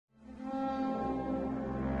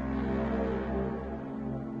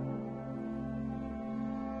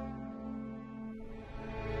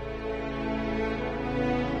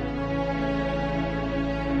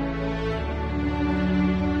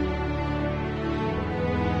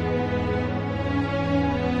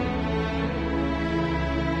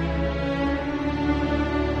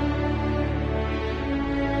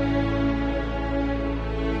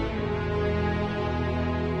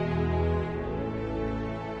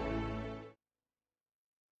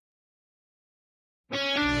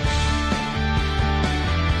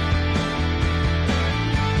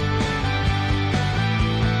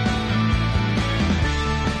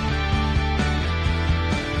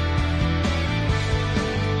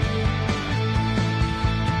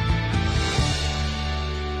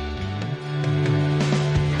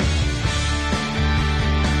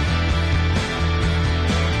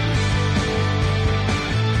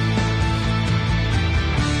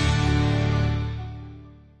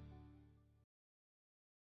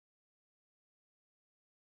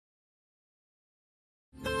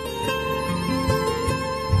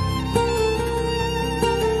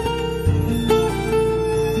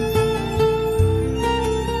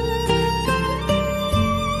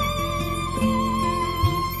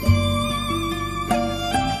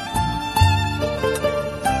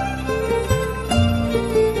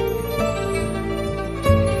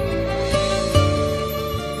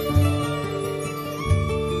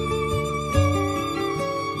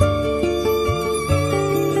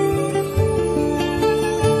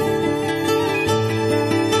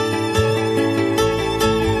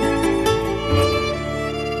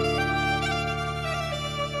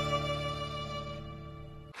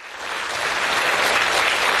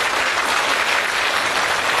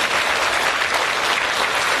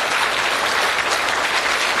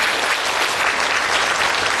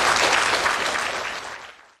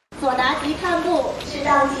索达吉堪布是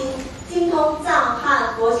当今精通藏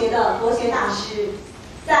汉国学的国学大师，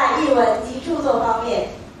在译文及著作方面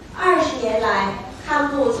，20年来，堪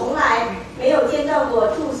布从来没有间断过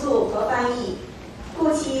著述和翻译，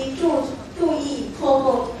故其著译颇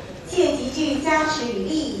丰，且极具加持与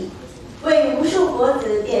利益，为无数佛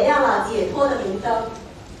子点亮了解脱的明灯。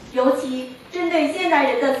尤其针对现代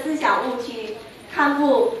人的思想误区，堪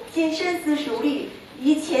布经深思熟虑，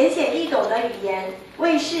以浅显易懂的语言，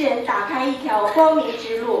为世人打开一条光明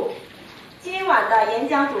之路。今晚的演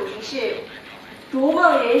讲主题是逐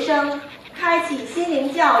梦人生，开启心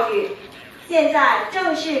灵教育。现在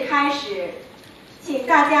正式开始，请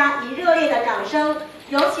大家以热烈的掌声，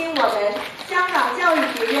有请我们香港教育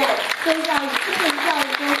学院宗教与心灵教育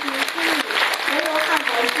中心经理陈罗汉博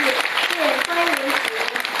士念欢迎词。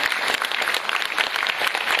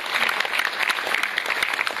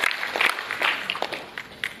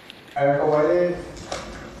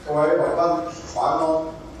各位來賓晚安。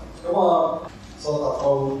咁啊，所達到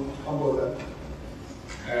堪布人，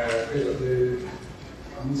非常之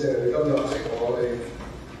感謝你今日嚟到我哋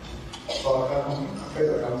索達吉堪布，非常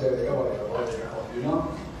感謝你今日嚟到我哋嘅學院啦。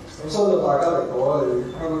咁相信大家嚟到我哋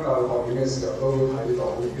香港教育學院嘅時候，都會睇到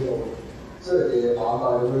呢度，即係夜晚大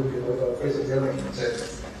家會見到就非常之寧靜。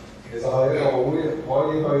其實係一個好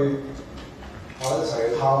可以去一齊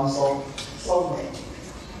去探索心靈，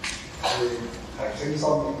去提升心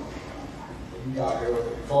靈境界嘅一個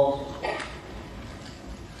地方。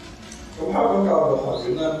咁香港教育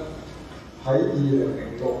學院咧，喺2006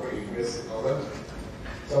年嘅時候咧，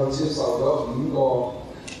就接受咗5個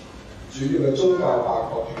主要嘅宗教辦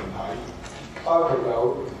學團體，包括有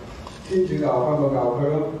天主教香港教區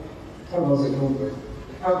啦、香港聖公會、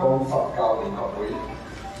香港佛教聯合會、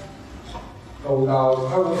道教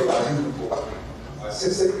香港地大清同部同埋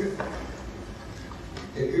嗇色園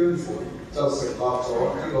嘅捐款，就成立咗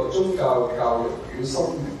呢個宗教教育與心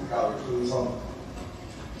靈教育中心。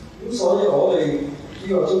咁所以我哋呢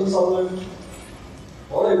個中心咧，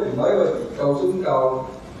我哋唔係一個研究宗教，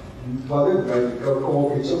或者唔係研究個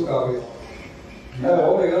別宗教嘅，而係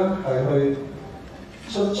我哋咧係去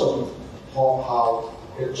促進學校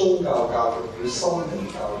嘅宗教教育與心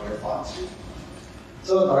靈教育嘅發展。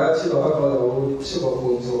所以大家知道香港有超過半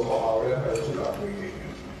數學校咧係有宗教背景嘅。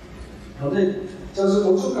咁你就算冇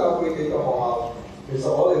宗教背景嘅學校，其實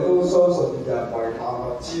我哋都相信人為萬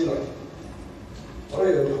物之靈。我哋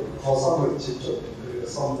要同學生去接觸佢哋嘅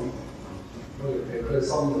心靈，去俾佢哋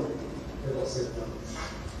心靈一個聲音，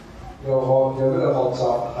讓佢哋學習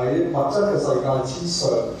喺物質嘅世界之上，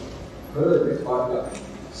佢哋明白人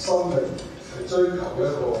心靈係追求一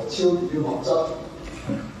個超越於物質、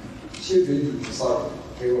超越現世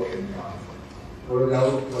嘅一個境界。無論有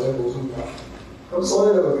或者冇宗教，咁所以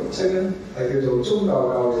呢個名稱咧係叫做宗教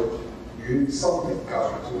教育與心靈教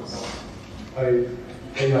育中心，係。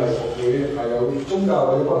佢係會係有宗教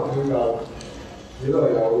或者不同宗教，亦都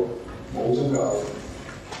係有冇宗教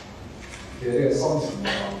嘅呢個心靈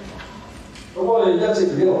教育。咁我哋一直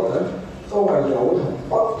以來咧，都係有同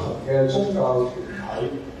不同嘅宗教團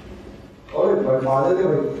體，我哋唔係辦一啲去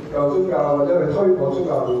研究宗教或者去推廣宗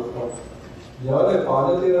教嘅活動，而係咧辦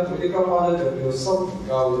一啲咧，佢啲今晚咧就叫心靈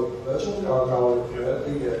教育或者宗教教育嘅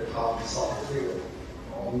一啲嘅探索呢個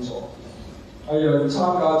講座。係讓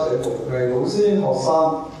參加者無論係老師、學生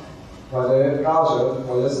或者家長或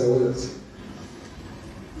者社會人士。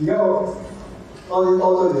而家當然多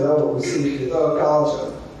咗亦都有老師，亦都有家長。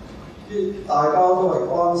大家都係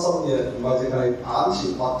關心嘅，唔係淨係眼前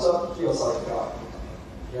物質呢個世界，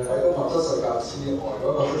而係喺個物質世界之外，嗰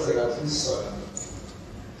個物質世界之上，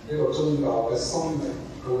呢個宗教嘅心靈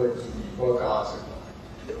嗰個意義、嗰個價值。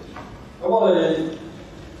咁我哋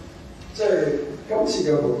即係今次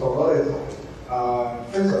嘅活動，我哋同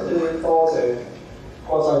非常之多謝國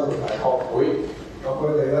際團體學會，咁佢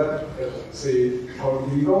哋咧嘅同事同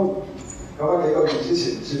義工，咁喺幾個月之前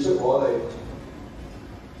接觸我哋，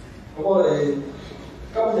咁我哋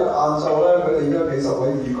今日晏晝咧，佢哋而家幾十位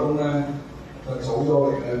義工咧就組咗嚟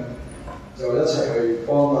咧，就一齊去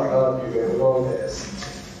幫大家預備好多嘅事情。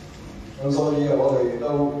咁所以我哋都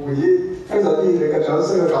會以非常之熱烈嘅掌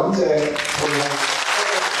聲去感謝佢哋。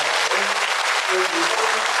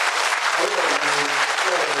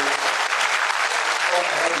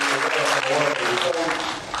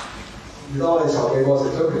而當我哋籌備過程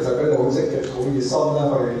中，其實佢哋好積極、好熱心咧，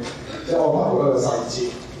去即係安排好多嘅細節。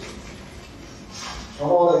咁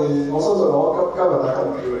我相信我今日大家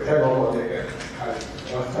唔係要嚟聽我哋嘅，係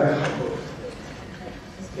我聽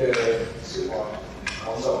嘅説話講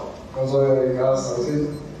座。咁所以而家首先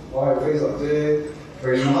我係非常之榮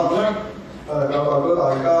幸咧，能夠代表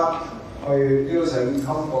大家去邀請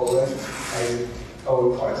堪布咧係到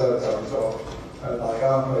台上就做大家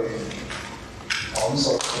去講述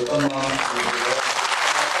你今晚自己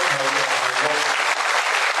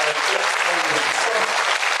喺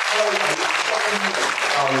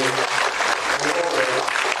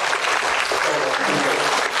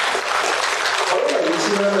離線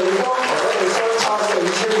嘅地方，同我哋相差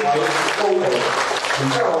4000米高度，然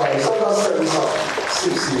之後係收得40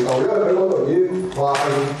攝氏度，因為佢嗰度已經話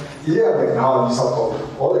已經係零下20度，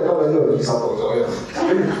我哋今日呢度20度左右，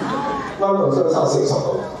啱啱相差40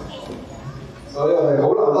度，所以我哋好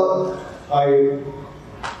難得係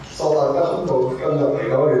索達吉堪布今日嚟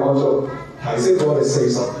到我哋當中，提升咗我哋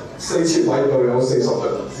4000米到有40度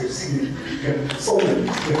攝氏嘅鬆明嘅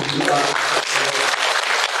指達。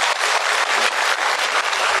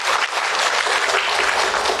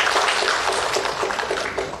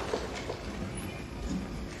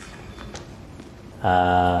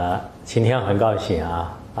今天很高兴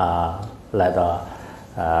来到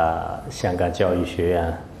香港教育学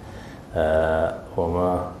院我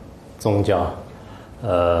们宗教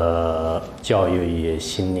教育与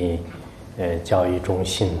心理教育中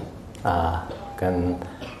心跟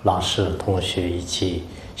老师同学一起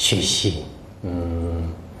学习。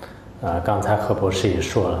刚才何博士也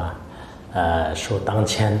说了，说当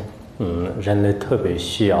前人类特别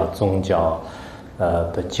需要宗教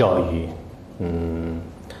的教育。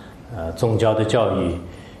宗教的教育，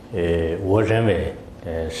我认为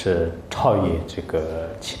是超越这个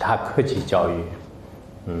其他科技教育。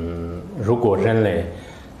如果人类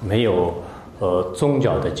没有宗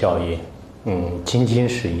教的教育，仅仅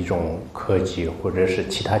是一种科技或者是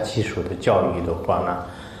其他技术的教育的话呢，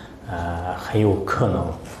很有可能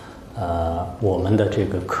我们的这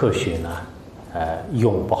个科学呢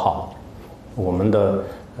用不好，我们的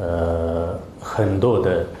很多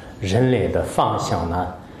的人类的方向呢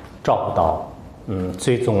找不到，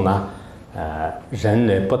最终呢，人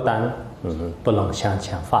类不但不能向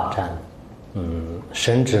前发展，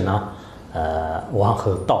甚至呢，往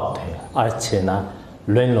后倒退，而且呢，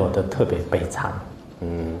沦落得特别悲惨，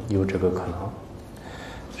有这个可能。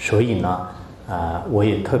所以呢，我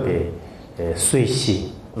也特别随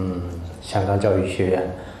喜，香港教育学院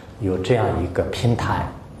有这样一个平台，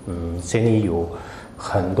这里有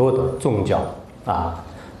很多的宗教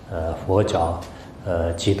佛教、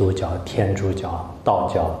基督教、天主教、道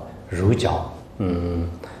教、儒教，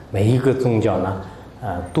每一个宗教呢，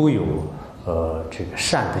都有这个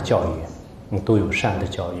善的教育，都有善的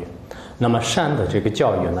教育。那么善的这个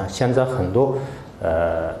教育呢，现在很多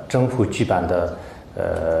政府举办的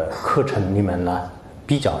课程里面呢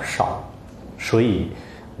比较少，所以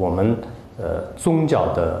我们宗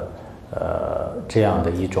教的这样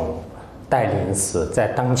的一种带领式，在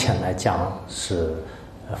当前来讲是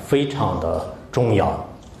非常的重要，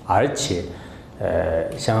而且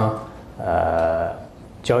像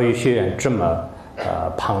教育学院这么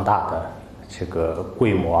庞大的这个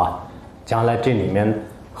规模将来这里面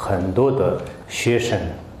很多的学生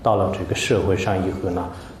到了这个社会上以后呢，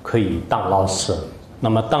可以当老师。那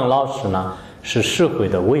么当老师呢，是社会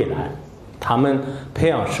的未来，他们培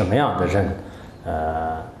养什么样的人，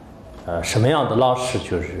什么样的老师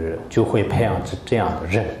就会培养这样的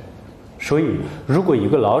人。所以如果一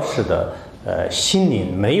个老师的心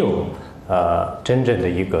灵没有真正的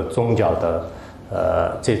一个宗教的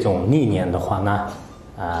这种理念的话呢，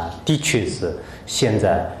的确是现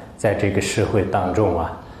在在这个社会当中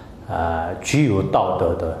具有道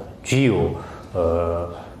德的，具有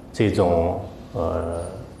这种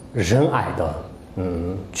仁爱的，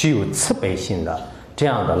具有慈悲心的这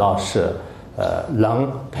样的老师能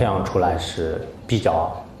培养出来是比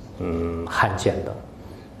较罕见的。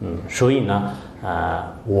所以呢，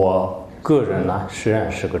我个人呢虽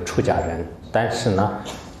然是个出家人，但是呢，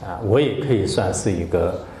我也可以算是一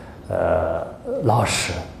个老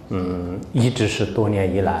师，一直是多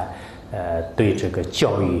年以来，对这个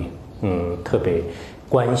教育，特别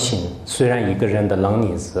关心。虽然一个人的能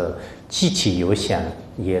力是极其有限，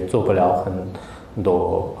也做不了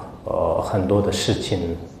很多的事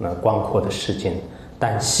情，广阔的事情，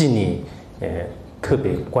但心里特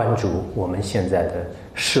别关注我们现在的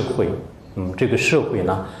社会。这个社会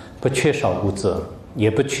呢，不缺少物质，也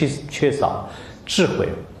不缺少智慧。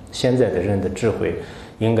现在的人的智慧，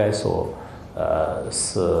应该说，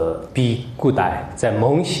是比古代在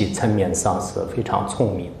某些层面上是非常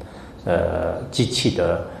聪明，极其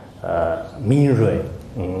的敏锐。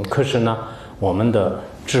可是呢，我们的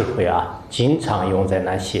智慧经常用在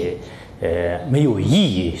那些没有意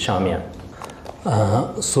义上面。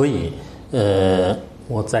所以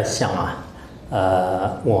我在想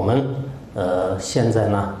我们现在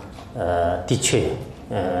呢，的确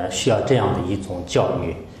需要这样的一种教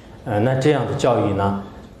育，那这样的教育呢，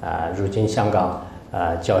如今香港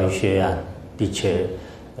教育学院的确，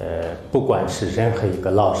不管是任何一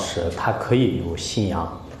个老师，他可以有信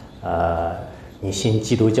仰，你信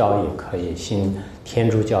基督教也可以，信天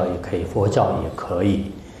主教也可以，佛教也可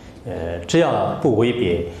以，只要不违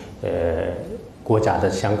背国家的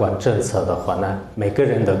相关政策的话呢，每个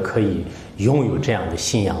人都可以拥有这样的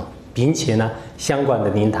信仰，并且呢，相关的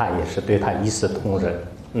领导也是对他一视同仁。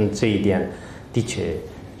这一点的确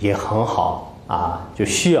也很好啊，就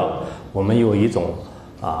需要我们有一种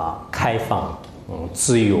开放、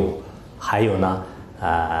自由，还有呢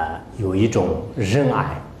有一种仁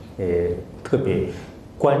爱，特别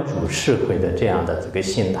关注社会的这样的这个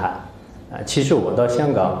心态。其实我到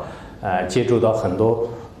香港接触到很多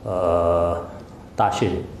大学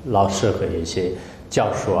老师和一些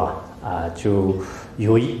教授就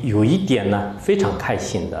有一点呢非常开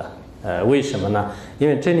心的，为什么呢？因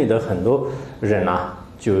为这里的很多人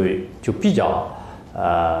就比较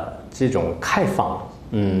这种开放，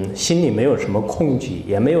心里没有什么恐惧，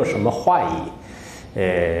也没有什么怀疑，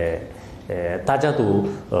大家都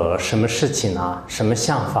什么事情什么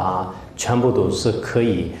想法全部都是可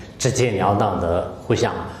以直截了当的互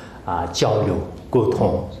相交流沟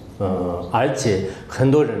通，而且很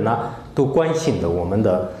多人呢都关心的我们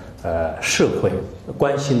的社会，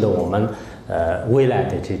关心的我们未来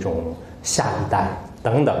的这种下一代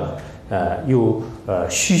等等，有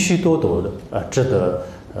许许多多的值得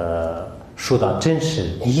受到真实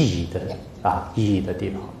意义的地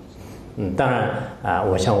方。当然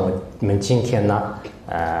我想我们今天呢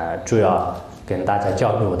主要跟大家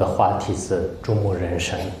交流的话题是逐梦人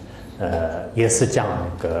生，也是讲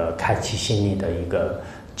那个开启心灵的一个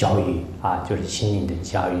教育就是心灵的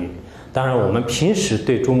教育。当然我们平时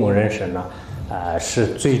对逐梦人生呢是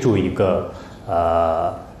追逐一个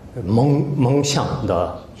梦想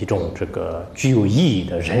的一种这个具有意义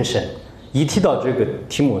的人生。一提到这个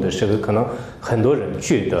题目的时候，可能很多人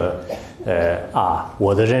觉得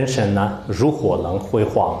我的人生呢如火能辉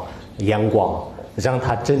煌阳光，让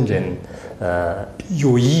它真正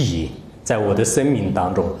有意义，在我的生命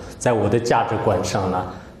当中，在我的价值观上呢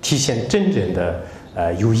体现真正的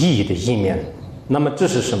有意义的一面。那么这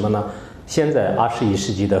是什么呢？现在21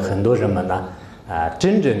世纪的很多人们呢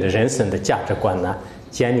真正的人生的价值观呢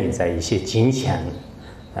建立在一些金钱，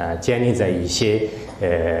建立在一些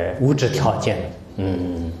物质条件，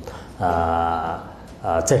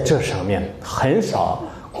在这上面很少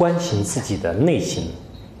关心自己的内心，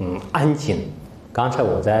安静。刚才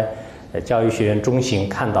我在教育学院中心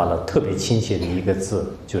看到了特别清晰的一个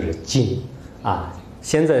字，就是静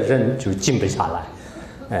现在人就静不下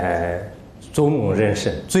来，逐梦人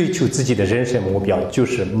生，追求自己的人生目标就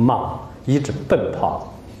是忙，一直奔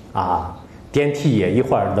跑电梯也一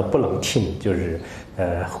会儿都不能停，就是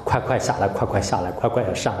快快下来，快快下来，快快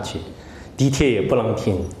要上去。地铁也不能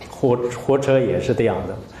停，火车也是这样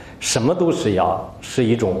的，什么都是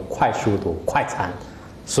一种快速度、快餐。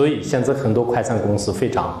所以现在很多快餐公司非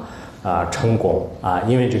常成功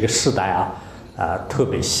因为这个时代特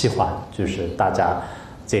别喜欢，就是大家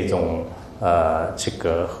这种这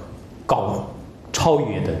个高超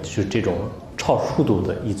越的，就是这种超速度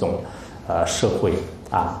的一种社会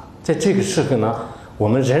在这个时候呢，我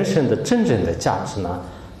们人生的真正的价值呢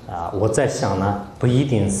我在想呢，不一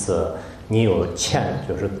定是你有钱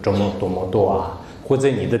就是多么多或者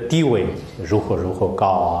你的地位如何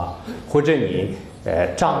高或者你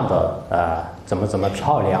长得怎么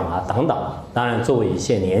漂亮等等。当然作为一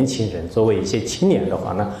些年轻人，作为一些青年的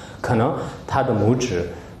话呢，可能他的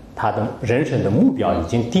人生的目标已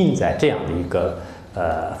经定在这样的一个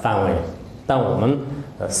范围。但我们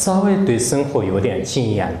稍微对生活有点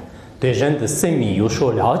经验，对人的生命有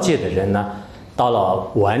所了解的人呢，到了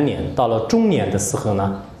晚年，到了中年的时候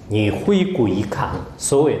呢，你回顾一看，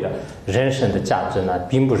所谓的人生的价值呢，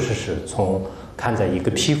并不是从看在一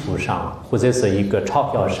个皮肤上或者是一个钞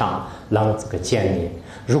票上让这个建立。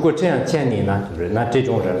如果这样建立呢，就是那这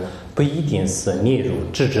种人不一定是列入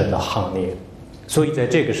智者的行列。所以在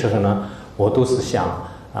这个时候呢，我都是想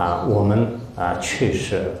我们确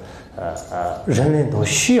实人类都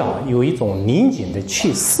需要有一种宁静的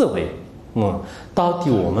去思维，到底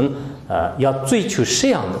我们要追求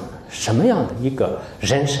什么样的一个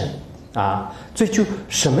人生追求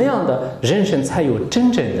什么样的人生才有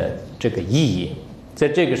真正的这个意义。在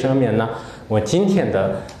这个上面呢，我今天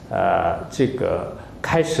的这个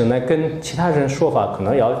开始呢，跟其他人说法可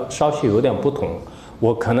能要稍许有点不同。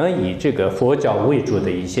我可能以这个佛教为主的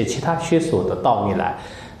一些其他学说的道理来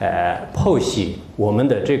剖析我们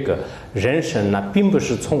的这个人生呢，并不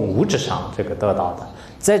是从物质上这个得到的。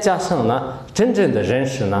再加上呢，真正的人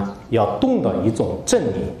生呢，要懂得一种真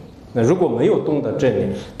理那如果没有懂得真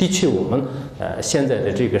理，的确我们现在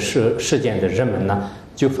的这个世间的人们呢，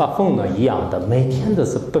就发疯了一样的，每天都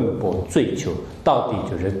是奔波追求，到底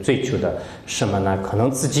就是追求的什么呢？可能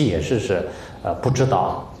自己也是不知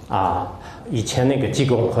道啊。以前那个济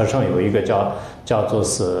公和尚有一个叫做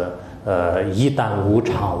是一旦无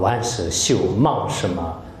常，万事休，忙什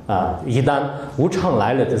么啊？一旦无常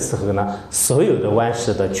来了的时候呢，所有的万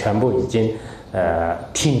事的全部已经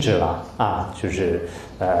停止了啊，就是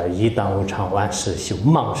一旦无常，万事休，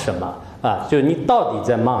忙什么啊？就是你到底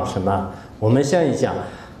在忙什么？我们想一想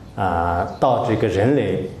到这个人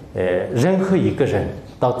类任何一个人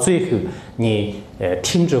到最后你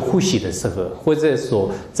停止呼吸的时候，或者说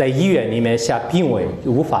在医院里面下病危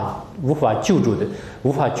无法救助的，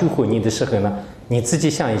无法救活你的时候呢，你自己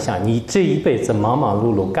想一想，你这一辈子忙忙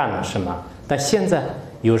碌碌干了什么？但现在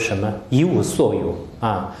有什么？一无所有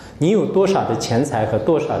啊！你有多少的钱财和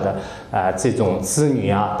多少的这种子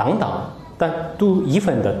女啊等等，但都一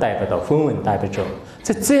分都带不到，分文带不走。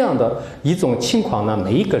在这样的一种情况呢，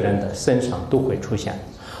每一个人的身上都会出现。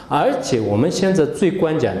而且我们现在最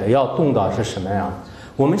关键的要懂到是什么呀？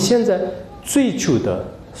我们现在追求的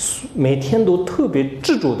每天都特别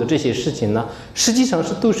执着的这些事情呢，实际上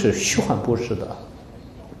都是虚幻不实的。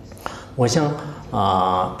我想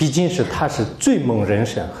毕竟它是追梦人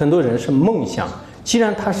生，很多人是梦想。既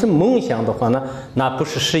然它是梦想的话呢，那不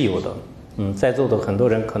是实有的。在座的很多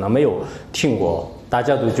人可能没有听过，大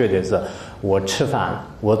家都觉得是我吃饭，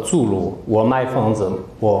我住路，我买房子，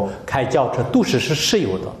我开轿车都是实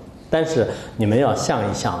有的。但是你们要想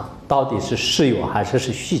一想，到底是实有还是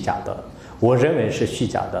虚假的？我认为是虚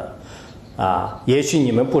假的也许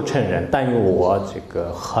你们不承认，但有我这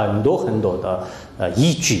个很多的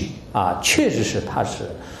依据确实是它是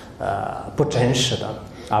不真实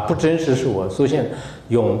的不真实是我首先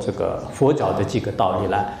用这个佛教的几个道理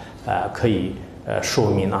来可以说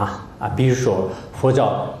明比如说佛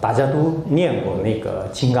教大家都念过那个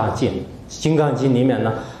《金刚经》，《金刚经》里面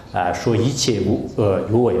呢说一切无恶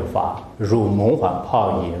有为法，如梦幻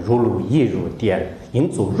泡影，如露亦如电，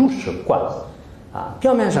应作如是观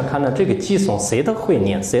表面上看到这个偈颂谁都会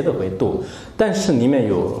念，谁都会读，但是里面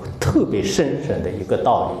有特别深深的一个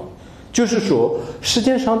道理，就是说世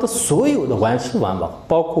界上的所有的万事万物，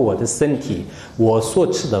包括我的身体，我所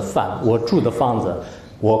吃的饭，我住的房子，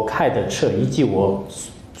我开的车，以及我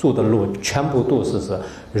走的路，全部都是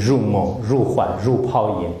如梦如幻如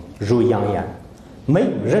泡影如阳烟，没有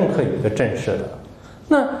任何一个真实的。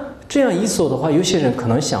那这样一说的话，有些人可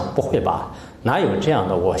能想，不会吧，哪有这样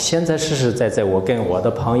的？我现在实实在在我跟我的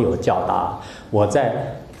朋友交达，我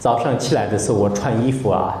在早上起来的时候我穿衣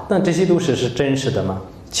服那这些都是真实的吗？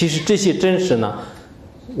其实这些真实呢，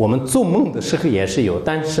我们做梦的时候也是有，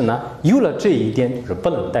但是呢，有了这一点就是不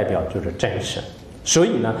能代表就是真实。所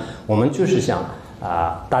以呢，我们就是想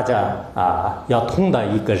大家要通的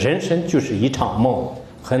一个人生就是一场梦。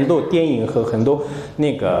很多电影和很多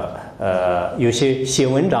那个有些写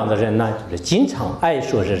文章的人呢，就是经常爱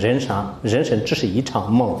说是人生只是一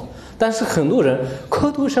场梦，但是很多人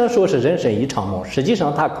口头上说是人生一场梦，实际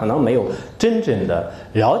上他可能没有真正的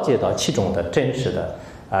了解到其中的真实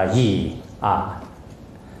的意义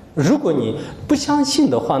如果你不相信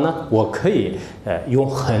的话呢，我可以用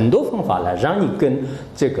很多方法来让你跟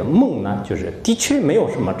这个梦呢，就是的确没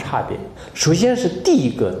有什么差别。首先是第一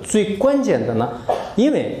个最关键的呢，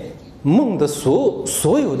因为梦的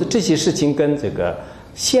所有的这些事情跟这个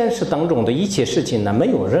现实当中的一切事情呢，没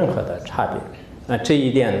有任何的差别。那这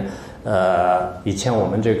一点以前我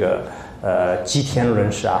们这个吉田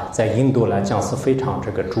论师在印度来讲是非常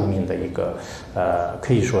这个著名的一个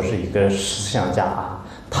可以说是一个思想家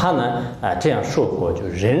他呢这样说过，就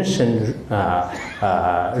是人生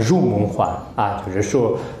如梦幻就是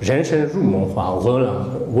说人生如梦幻，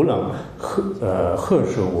无论何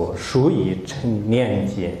时我数以成年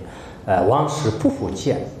间，往事不复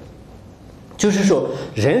见。就是说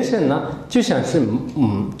人生呢就像是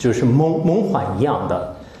就是梦幻一样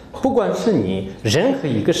的，不管是你任何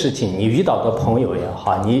一个事情，你遇到的朋友也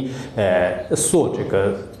好，你所这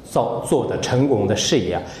个做的成功的事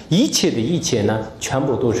业一切呢，全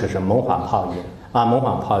部都是梦幻泡影梦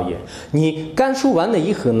幻泡影。你感受完了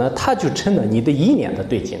以后呢，它就成了你的意念的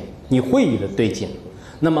对境，你回忆的对境。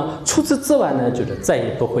那么除此之外呢，就是再也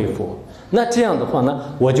不恢复。那这样的话呢，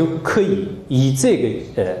我就可以以这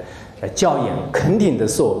个教言肯定的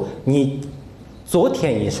说，你昨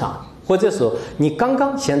天以上，或者说你刚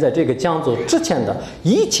刚现在这个讲座之前的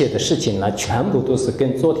一切的事情呢，全部都是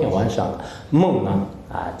跟昨天晚上的梦呢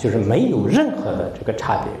就是没有任何的这个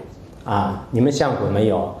差别你们想过没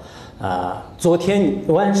有昨天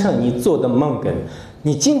晚上你做的梦跟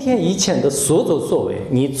你今天以前的所作所为，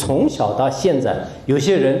你从小到现在，有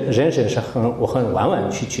些人人生是很弯弯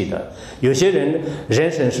曲曲的，有些人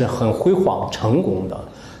人生是很辉煌成功的，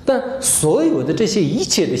但所有的这些一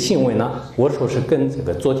切的行为呢，我说是跟这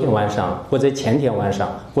个昨天晚上或者前天晚上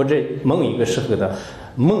或者某一个时候的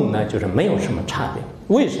梦呢，就是没有什么差别。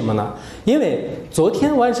为什么呢？因为昨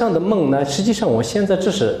天晚上的梦呢，实际上我现在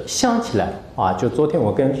只是想起来啊，就昨天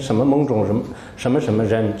我跟什么梦中什么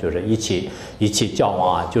人就是一起交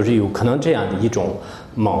往啊，就是有可能这样的一种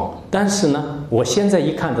梦。但是呢，我现在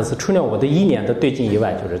一看的是，除了我的意念的对境以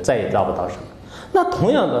外，就是再也找不到什么。那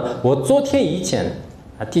同样的，我昨天以前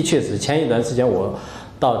啊，的确是前一段时间我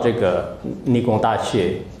到这个理工大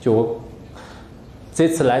学，就我这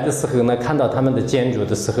次来的时候呢，看到他们的建筑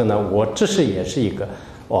的时候呢，我只是也是一个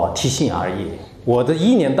提醒而已。我的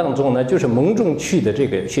意念当中呢，就是梦中去的这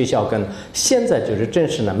个学校跟现在就是真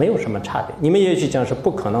实呢没有什么差别。你们也许讲是不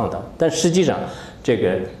可能的，但实际上这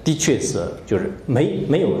个的确是就是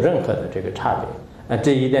没有任何的这个差别。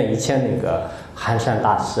这一点以前那个寒山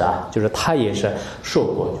大师啊，就是他也是说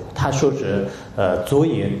过，他说是昨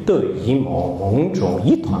夜得一梦，梦中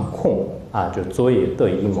一团空啊，就昨夜得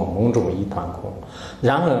一梦，梦中一团空。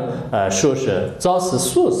然后说是早是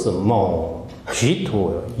所是梦，虚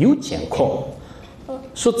途有见空。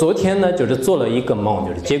说昨天呢，就是做了一个梦，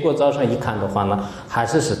就是结果早上一看的话呢，还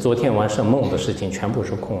是昨天晚上梦的事情全部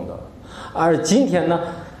是空的。而今天呢，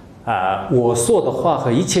我说的话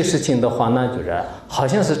和一切事情的话呢，就是好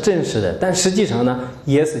像是真实的，但实际上呢，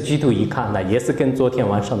也是局度一看呢，也是跟昨天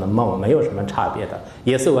晚上的梦没有什么差别的，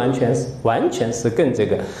也是完全是跟这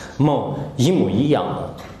个梦一模一样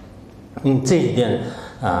的。这一点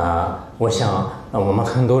我想我们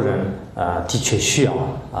很多人的确需要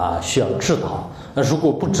知道。如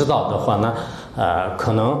果不知道的话呢，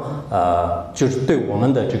可能就是对我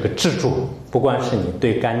们的这个执着，不管是你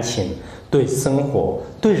对感情、对生活、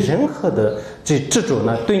对任何的这执着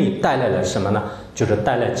呢，对你带来了什么呢？就是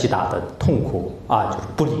带来极大的痛苦啊，就是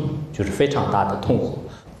不利，就是非常大的痛苦。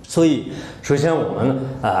所以，首先我们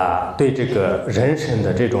对这个人生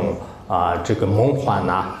的这种这个梦幻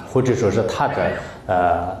呐，或者说是它的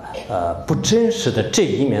不真实的这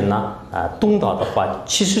一面呢，懂到的话，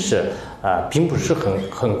其实是并不是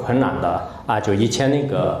很困难的啊。就以前那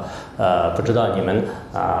个不知道你们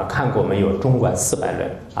看过没有《中观400论》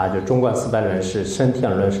啊？就《中观400论》是升天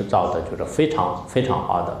论是造的，就是非常非常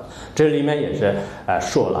好的。这里面也是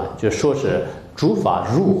说了，就说是诸法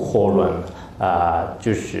如火轮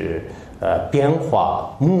就是变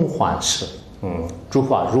化梦幻事。诸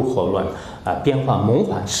法如火轮变化梦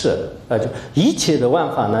幻事，就一切的万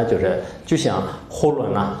法呢，就像火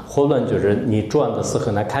轮啊，火轮就是你转的时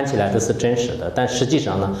候呢，看起来都是真实的，但实际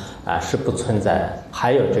上呢是不存在，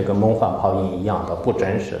还有这个梦幻泡影一样的不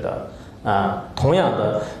真实的。同样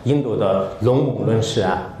的，印度的龙母论师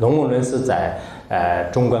龙母论师在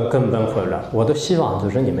中观根本会论，我都希望就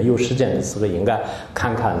是你们有时间的时候应该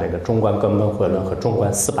看看那个中观根本会论和中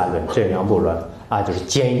观400论这两部论就是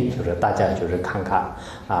建议就是大家就是看看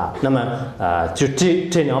那么就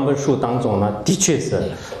这两本书当中呢，的确是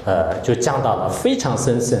就讲到了非常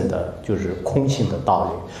深深的就是空性的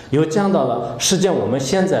道理，又讲到了实际上我们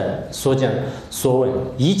现在所讲所谓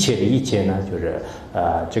一切的一切呢，就是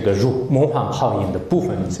这个如梦幻泡影的部分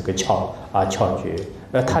这个窍诀。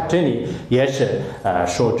他这里也是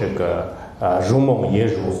说这个如梦也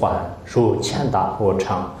如幻，说千大波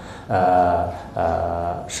长，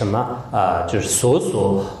什么就是所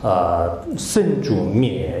生住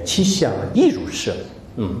灭其相亦如是。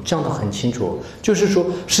讲得很清楚，就是说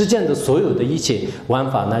世间的所有的一切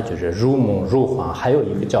玩法呢，就是如梦如幻，还有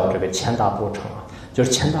一个叫这个千大波长就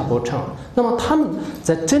是千大波长。那么他们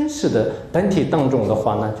在真实的本体当中的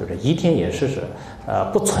话呢，就是一定也是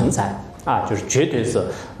不存在就是绝对是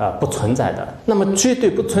不存在的。那么绝对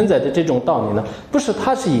不存在的这种道理呢，不是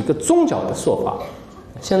它是一个宗教的说法。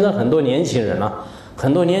现在很多年轻人呢，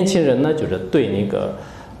就是对那个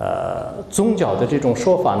宗教的这种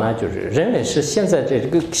说法呢，就是认为是现在这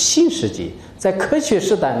个新世纪，在科学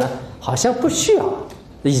时代呢，好像不需要，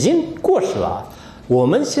已经过时了。我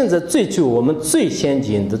们现在追求我们最先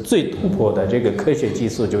进的、最突破的这个科学技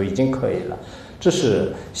术就已经可以了。这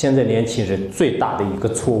是现在年轻人最大的一个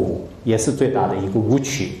错误，也是最大的一个误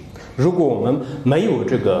区。如果我们没有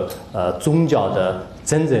这个宗教的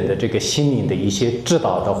真正的这个心灵的一些指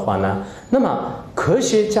导的话呢，那么科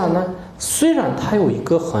学家呢，虽然他有一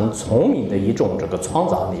个很聪明的一种这个创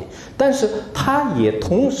造力，但是他也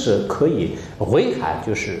同时可以危害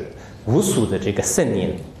就是无数的这个生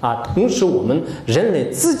命同时我们人类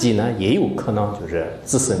自己呢也有可能就是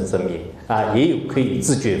自生自灭也有可以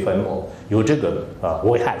自绝坟墓，有这个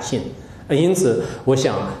危害性。因此，我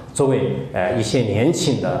想作为一些年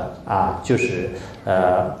轻的就是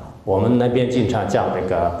我们那边经常讲这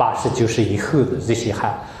个80、90以后的这些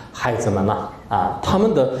孩子们呢，他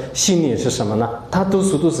们的心理是什么呢？他多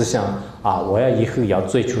数都是想我要以后要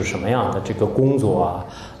追求什么样的这个工作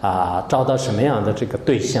找到什么样的这个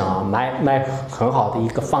对象买很好的一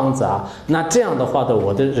个房子那这样的话的，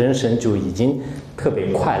我的人生就已经特别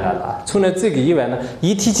快乐了。除了这个以外呢，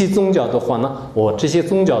一提起宗教的话呢，我这些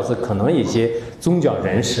宗教是可能一些宗教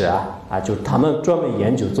人士就是他们专门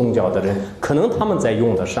研究宗教的人，可能他们在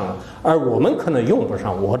用得上，而我们可能用不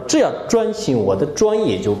上。我只要专心我的专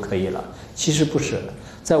业就可以了。其实不是，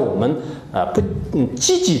在我们不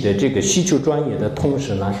积极的这个需求专业的同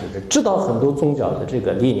时呢，就是知道很多宗教的这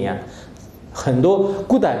个理念。很多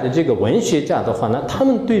古代的这个文学家的话呢，他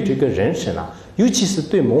们对这个人生尤其是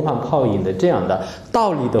对梦幻泡影的这样的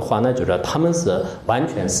道理的话呢，就是他们是完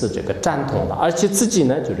全是这个赞同的，而且自己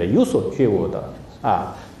呢就是有所觉悟的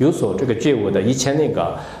有所这个觉悟的。以前那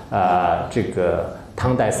个这个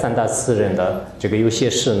唐代3大诗人的这个有些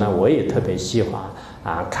诗呢，我也特别喜欢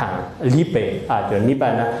看李白就是李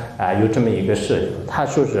白呢有这么一个诗，他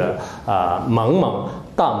说是茫茫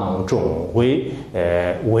大梦中唯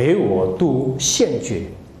我独现觉。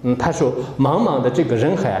他说茫茫的这个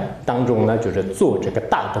人海当中呢，就是做这个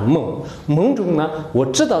大的梦，梦中呢我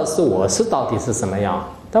知道我是到底是什么样，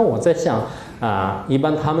但我在想一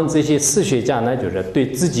般他们这些诗学家呢，就是对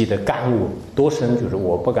自己的感悟多深，就是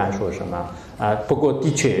我不敢说什么不过的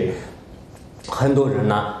确很多人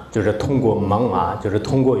呢，就是通过梦就是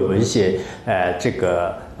通过有一些这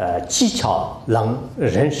个技巧能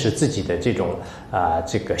认识自己的这种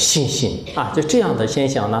这个信心就这样的现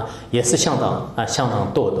象呢，也是相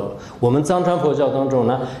当多的。我们藏传佛教当中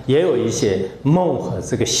呢，也有一些梦和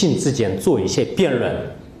这个心之间做一些辩论。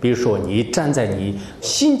比如说，你站在你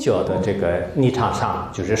信教的这个立场上，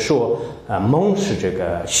就是说梦是这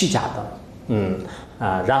个虚假的，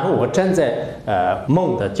然后我站在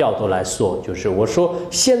梦的角度来说，就是我说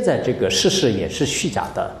现在这个事实也是虚假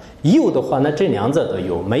的，有的话呢这两者都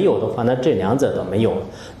有，没有的话呢这两者都没有。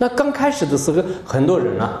那刚开始的时候，很多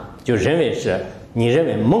人呢就认为你认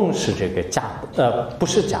为梦是这个假的，不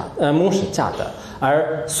是假梦是假的，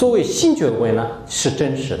而所谓心觉位呢是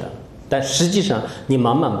真实的。但实际上你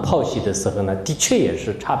慢慢剖析的时候呢，的确也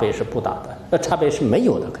是差别是不大的，差别是没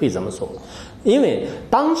有的，可以这么说。因为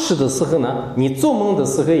当时的时候呢，你做梦的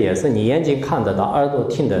时候也是你眼睛看得到，耳朵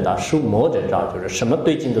听得到，手摸得着，就是什么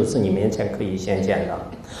对境都是你面前可以显现的。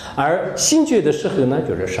而心觉的时候呢，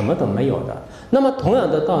就是什么都没有的。那么同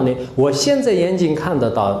样的道理，我现在眼睛看得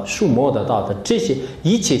到，手摸得到的这些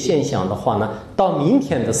一切现象的话呢，到明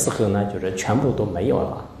天的时候呢，就是全部都没有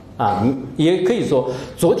了。也可以说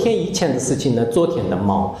昨天以前的事情呢，昨天的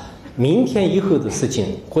梦，明天以后的事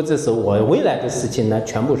情，或者是我未来的事情呢，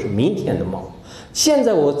全部是明天的梦。现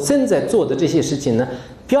在我正在做的这些事情呢，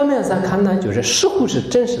表面上看呢，就是似乎是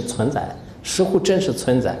真实存在，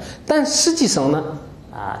但实际上呢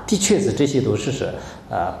的确是这些都是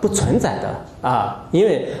不存在的因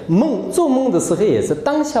为做梦的时候也是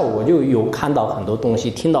当下我就有看到很多东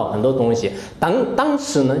西，听到很多东西，当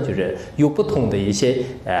时呢就是有不同的一些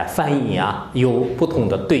反应有不同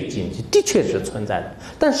的对境，的确是存在的。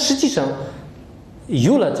但实际上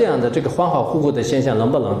有了这样的这个环环互互的现象，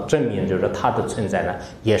能不能证明就是它的存在呢？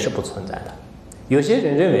也是不存在的。有些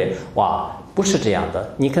人认为不是这样的，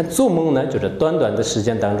你看做梦呢，就是短短的时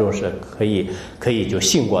间当中是可以就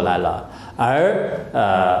醒过来了，而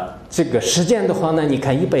这个时间的话呢，你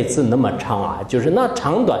看一辈子那么长就是那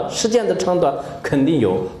长短时间的长短肯定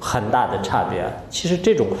有很大的差别其实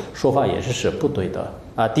这种说法也是不对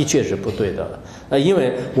的的确是不对的因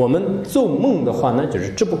为我们做梦的话呢，就是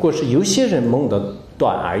只不过是有些人梦的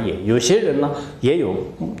短而已，有些人呢也有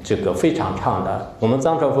这个非常长的。我们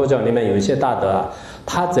藏传佛教里面有一些大德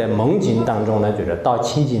他在梦境当中呢，就是到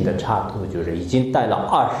清净的刹土，就是已经待了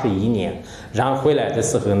21年，然后回来的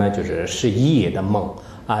时候呢，是一夜的梦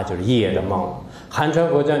就是一夜的梦。汉传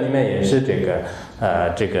佛教里面也是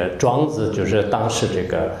这个庄子，就是当时这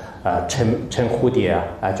个乘蝴蝶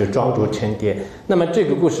就庄主乘蝶。那么这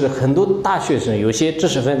个故事很多大学生有些知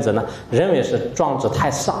识分子呢认为是庄子太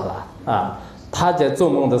傻了他在做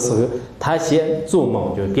梦的时候，他先做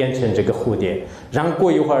梦就变成这个蝴蝶，然后过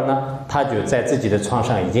一会儿呢，他就在自己的床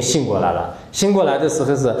上已经醒过来了。醒过来的时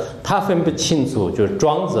候是他分不清楚，就是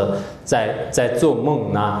庄子在做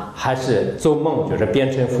梦呢，还是做梦就是变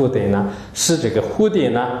成蝴蝶呢？是这个蝴蝶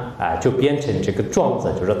呢就变成这个庄子，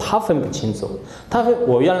就是他分不清楚。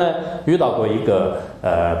我原来遇到过一个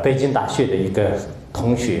北京大学的一个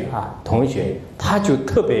同学他就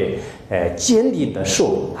特别坚定的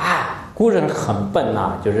说古人很笨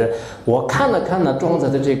呐，就是我看了看庄子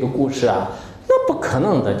的这个故事啊，那不可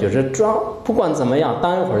能的，就是不管怎么样，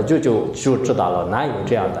当一会儿就知道了，哪有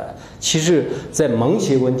这样的？其实，在某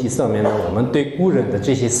些问题上面呢，我们对古人的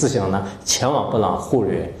这些思想呢，千万不能忽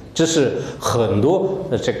略。这是很多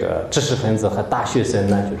的这个知识分子和大学生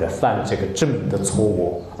呢，就是犯这个致命的错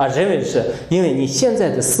误啊，认为是因为你现在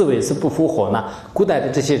的思维是不符合呢，古代的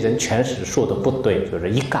这些人全是说的不对，就是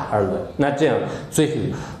一概而论。那这样最后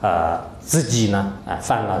自己呢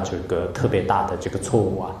犯了这个特别大的这个错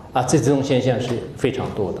误啊，这种现象是非常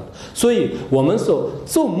多的。所以我们所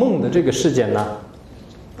做梦的这个事件呢，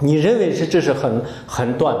你认为是这是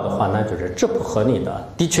很短的话，那就是这不合理的。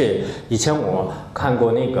的确，以前我看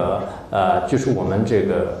过那个就是我们这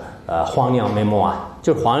个黄粱美梦啊，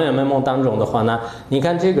就是黄粱美梦当中的话呢，你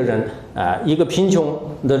看这个人一个贫穷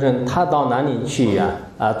的人，他到哪里去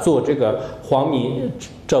做这个黄米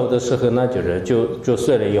粥的时候呢，就是就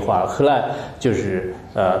睡了一会儿，后来就是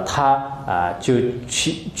他就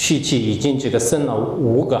去已经这个生了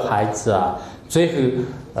5个孩子啊。最后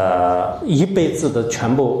一辈子的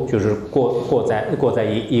全部就是过在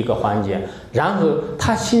一个环节，然后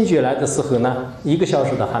他醒觉来的时候呢，1个小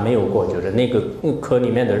时的还没有过，就是那个壳里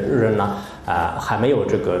面的人呢还没有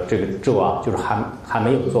这个粥啊，就是还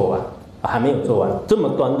没有做完，这么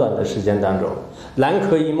短的时间当中，蓝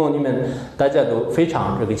壳一梦里面大家都非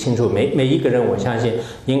常这个清楚，每一个人我相信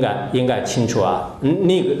应该清楚啊。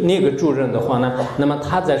那个主人的话呢，那么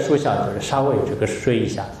他在树下就是稍微这个睡一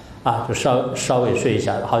下。就稍微睡一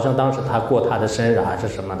下，好像当时他过他的生日还是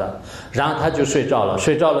什么的，然后他就睡着了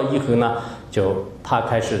以后呢，他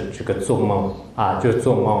开始这个做梦就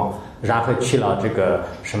做梦，然后去了这个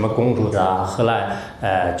什么公主的，后来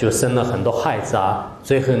就生了很多孩子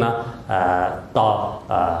最后呢到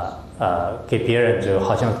给别人就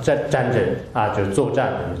好像战争就作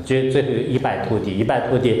战，最后一败涂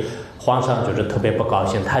地，皇上就是特别不高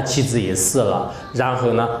兴，他妻子也死了，然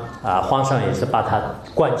后呢皇上也是把他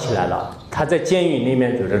关起来了，他在监狱里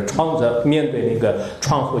面就是窗着面对那个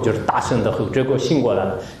窗户，就是大声的吼，结果醒过来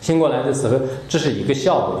的时候，这是一个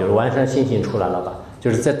效果，就是晚上星星出来了吧，就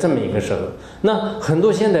是在这么一个时候。那很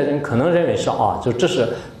多现代人可能认为是就这是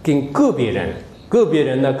跟个别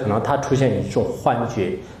人呢，可能他出现一种幻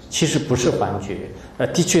觉，其实不是幻觉，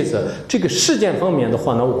的确是这个事件方面的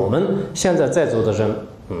话呢，我们现在在座的人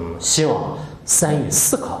希望善于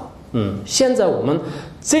思考。现在我们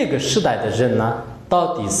这个时代的人呢，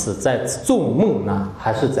到底是在做梦呢，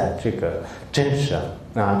还是在这个真实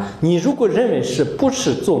你如果认为是不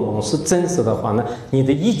是做梦是真实的话呢，你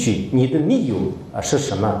的依据你的理由是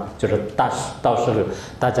什么，就是到时候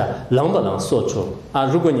大家能不能说出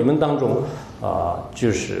如果你们当中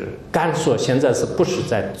就是敢说现在是不是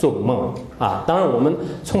在做梦当然我们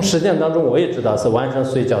从实践当中我也知道是晚上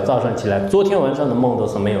睡觉早上起来，昨天晚上的梦都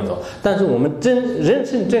是没有做，但是我们人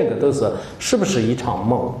生这个都是不是一场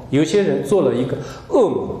梦。有些人做了一个噩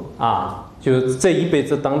梦就这一辈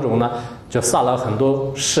子当中呢，就撒了很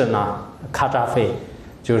多事呢，卡扎菲，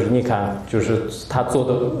就是你看，就是他做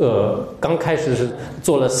的刚开始是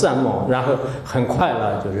做了善梦，然后很快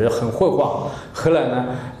乐，就是很辉煌，后来呢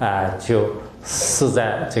就死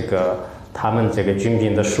在这个他们这个军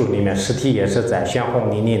兵的树里面，尸体也是在鲜红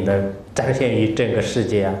淋淋的展现于整个世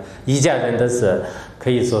界一家人都是可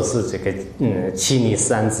以说是这个妻离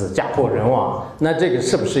三子，家破人亡。那这个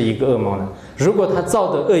是不是一个噩梦呢？如果他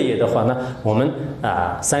造的恶业的话呢，我们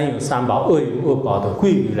善有善报，恶有恶报的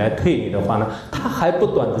规律来推理的话呢，他还不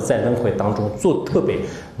断的在轮回当中做特别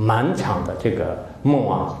漫长的这个梦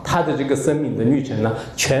他的这个生命的旅程呢，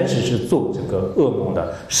全是做这个噩梦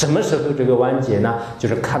的。什么时候这个完结呢？就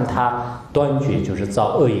是看他断绝就是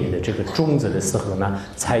造恶业的这个种子的时候呢，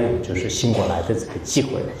才有就是醒过来的这个机会。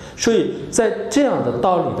所以在这样的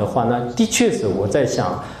道理的话呢，的确是我在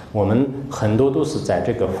想，我们很多都是在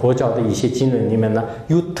这个佛教的一些经论里面呢，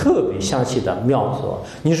有特别详细的描述。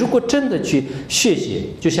你如果真的去学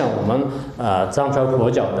习，就像我们藏传佛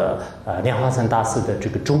教的莲花生大师的这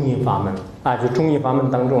个中阴法门就中阴法门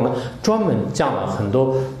当中呢，专门讲了很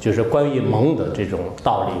多就是关于梦的这种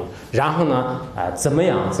道理，然后呢怎么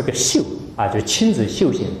样这个修就亲自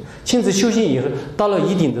修行以后，到了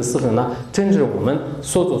一定的时候呢，真正我们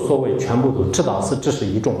所作所为全部都知道这是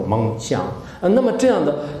一种梦想那么这样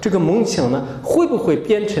的这个梦想呢，会不会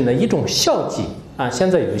变成了一种消极现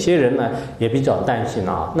在有些人呢也比较担心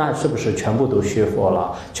那是不是全部都学佛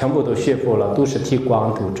了，都是剃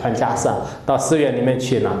光头穿袈裟到寺院里面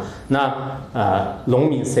去呢？那农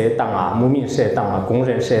民谁当牧民谁当工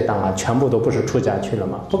人谁当全部都不是出家去了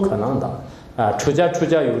吗？不可能的出家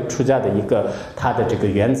有出家的一个他的这个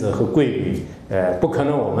原则和规律不可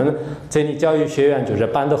能我们这里教育学院就是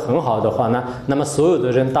办得很好的话呢，那么所有的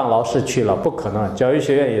人当老师去了，不可能。教育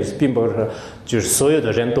学院也是并不是就是所有的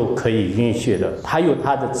人都可以允许的，他有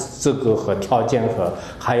他的资格和条件和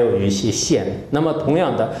还有一些限。那么同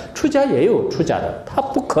样的，出家也有出家的，他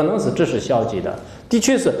不可能是只是消极的。的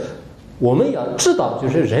确是我们要知道就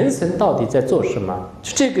是人生到底在做什么，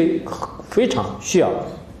这个非常需要。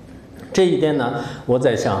这一点呢，我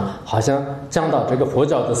在想，好像讲到这个佛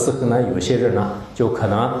教的时候呢，有些人呢就可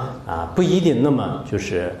能不一定那么就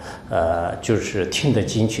是听得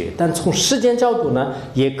进去，但从时间角度呢，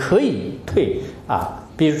也可以退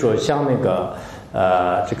比如说像那个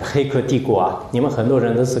这个《黑客帝国》你们很多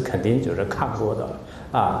人都是肯定就是看过的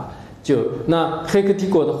就那黑客帝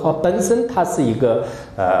国的话，本身它是一个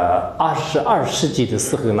22世纪的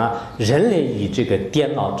时候呢，人类与这个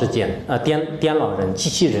电脑之间电脑人、机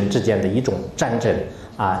器人之间的一种战争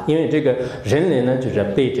因为这个人类呢，就是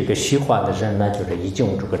被这个虚幻的人呢，就是已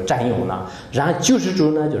经这个占用了，然后救世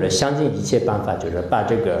主呢，就是想尽一切办法，就是把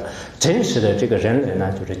这个真实的这个人类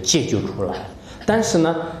呢，就是解救出来。但是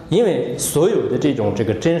呢，因为所有的这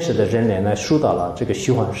个真实的人类呢，受到了这个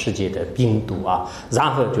虚幻世界的病毒然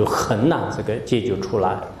后就很难这个解救出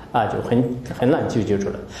来就很难解救出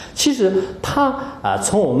来。其实它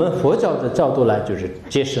从我们佛教的角度来就是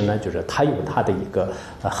解释呢，就是它有它的一个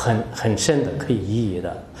很深的可以意义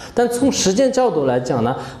的。但从时间角度来讲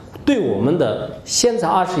呢，对我们的现在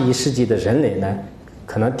21世纪的人类呢，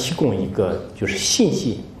可能提供一个就是信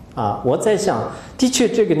息。我在想，的确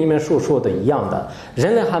这个里面所说的一样的，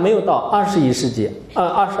人类还没有到21世纪、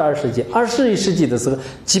22世纪、21世纪的时候，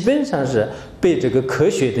基本上是被这个科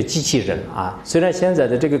学的机器人虽然现在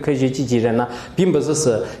的这个科学机器人呢，并不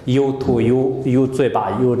是有头有嘴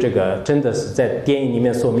巴有这个真的是在电影里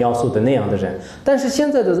面所描述的那样的人，但是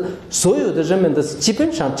现在的所有的人们都是基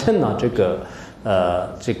本上成了这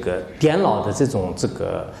个电脑的这种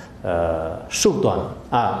手段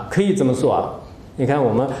可以这么说你看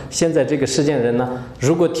我们现在这个世间人呢，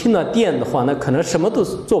如果停了电的话，那可能什么都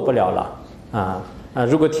做不了了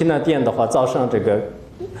如果停了电的话，早上这个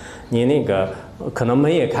你那个可能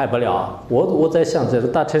门也开不了。我在想，这个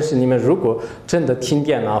大城市里面如果真的停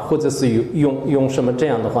电或者是用什么这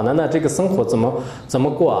样的话，那这个生活怎么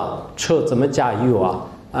过车怎么加油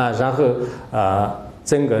然后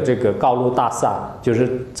整个这个高楼大厦就是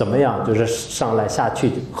怎么样，就是上来下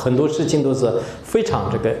去，很多事情都是非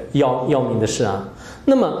常这个要命的事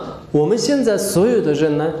那么我们现在所有的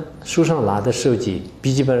人呢，手上拿的手机、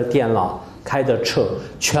笔记本电脑、开的车，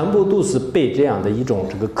全部都是被这样的一种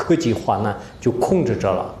这个科技化呢就控制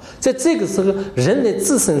着了。在这个时候，人类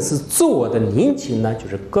自身是自我的宁静呢，就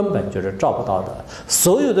是根本就是找不到的。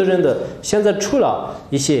所有的人的现在除了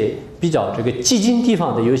一些比较这个激进地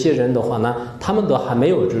方的有些人的话呢，他们都还没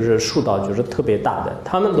有就是受到就是特别大的，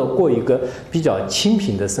他们都过一个比较清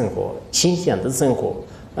贫的生活、清闲的生活。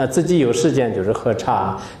自己有时间就是喝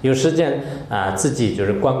茶，有时间自己就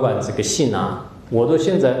是管这个心我都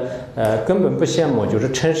现在根本不羡慕就是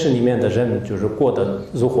城市里面的人就是过得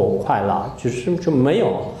如何快乐，就没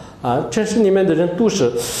有城市里面的人都是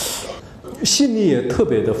心里也特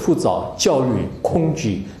别的浮躁、焦虑、恐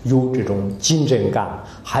惧，有这种竞争感，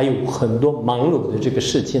还有很多忙碌的这个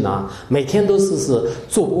事情每天都是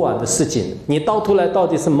做不完的事情。你到头来到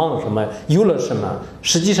底是忙什么，有了什么，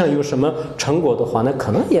实际上有什么成果的话呢，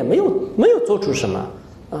可能也没有做出什么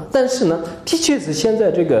但是呢，的确是现在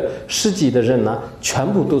这个世纪的人呢，全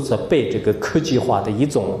部都是被这个科技化的一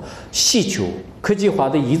种需求、科技化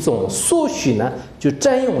的一种索取呢，就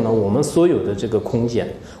占用了我们所有的这个空间。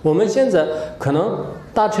我们现在可能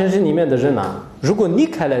大城市里面的人如果离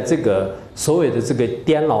开了这个所谓的这个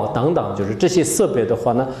电脑等等，就是这些设备的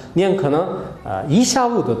话呢，你可能一下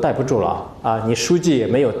午都待不住了你手机也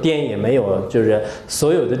没有，电也没有，就是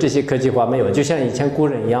所有的这些科技化没有，就像以前古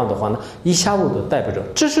人一样的话呢，一下午都待不住。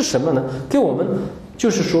这是什么呢？给我们就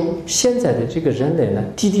是说，现在的这个人类呢，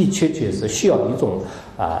的确是需要一种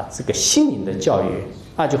这个心灵的教育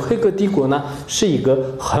就黑客帝国呢是一个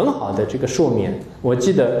很好的这个说明。我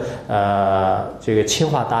记得这个清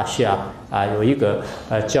华大学有一个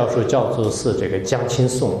教授叫做是这个江青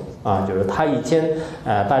松就是他以前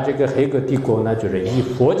把这个黑客帝国呢，就是以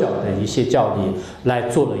佛教的一些教理来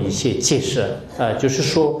做了一些解释就是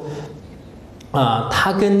说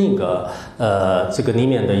他跟那个这个里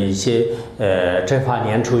面的一些正法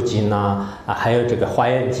念处经还有这个华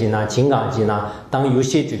严经金刚经当有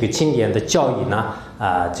些这个经典的教义呢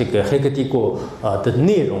这个黑客帝国的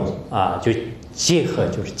内容就结合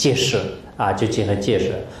就是解释就结合解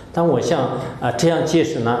释。但我想这样解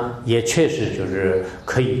释呢，也确实就是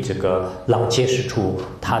可以这个能解释出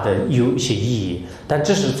它的有一些意义。但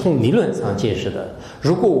这是从理论上解释的。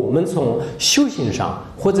如果我们从修行上，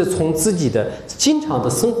或者从自己的经常的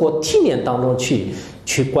生活体验当中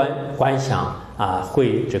去观想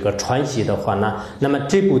会这个传习的话呢，那么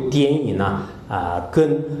这部电影呢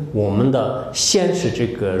跟我们的现实这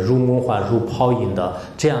个如梦幻如泡影的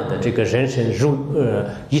这样的这个人生如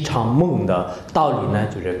一场梦的道理呢，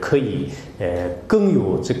就是可以更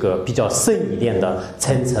有这个比较深一点的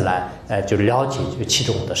层次来就了解就其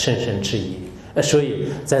中的深深之意。所以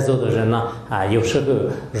在座的人呢有时候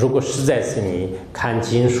如果实在是你看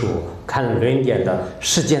经书看论点的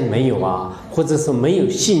时间没有或者是没有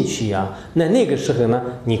兴趣那个时候呢，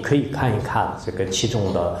你可以看一看这个其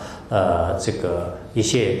中的这个一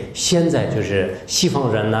些现在就是西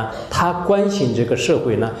方人呢，他关心这个社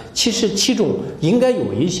会呢，其实其中应该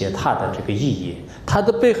有一些他的这个意义，它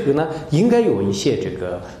的背后呢应该有一些这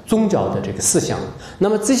个宗教的这个思想。那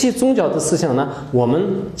么这些宗教的思想呢，我们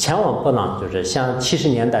千万不能就是像70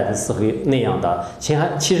年代的时候那样的。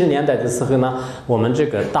70年代的时候呢，我们这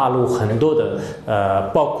个大陆很多的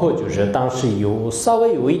包括就是当时稍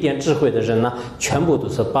微有一点智慧的人呢，全部都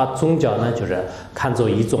是把宗教呢就是看作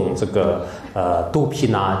一种这个毒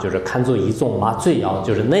品就是看作一种麻醉药，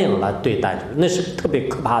就是那样来对待，那是特别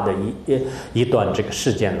可怕的一段这个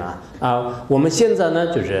事件我们现在呢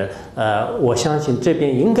就是我相信这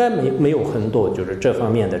边应该没有很多就是这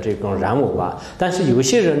方面的这种人物但是有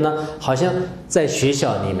些人呢，好像在学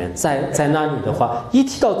校里面在那里的话，一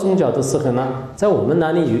提到宗教的时候呢，在我们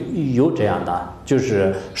那里有这样的，就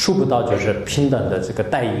是受不到就是平等的这个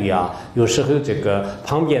待遇有时候这个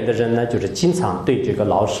旁边的人呢，就是经常对这个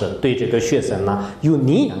老师对这个学生呢有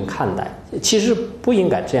另眼看待，其实不应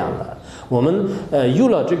该这样的。我们有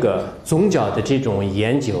了这个宗教的这种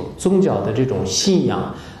研究，宗教的这种信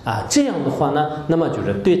仰这样的话呢，那么就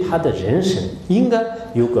是对他的人生应该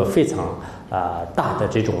有个非常大的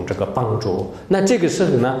这个帮助。那这个时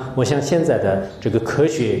候呢，我想现在的这个科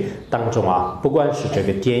学当中不管是这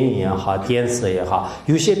个电影也好，电视也好，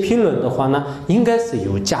有些评论的话呢，应该是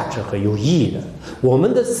有价值和有意义的。我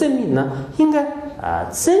们的生命呢，应该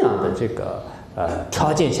这样的这个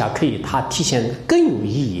条件下可以它体现更有意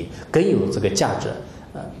义，更有这个价值。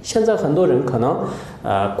现在很多人可能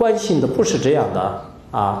关心的不是这样的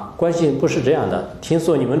关心不是这样的。听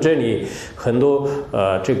说你们这里很多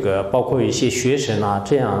这个包括一些学生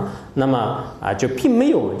这样，那么就并没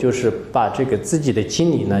有就是把这个自己的精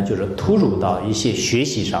力呢，就是投入到一些学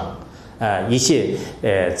习上，一些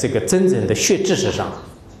这个真正的学知识上。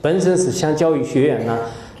本身是香港教育学院呢。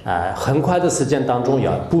很快的时间当中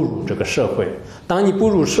要步入这个社会。当你步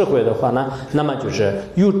入社会的话呢，那么就是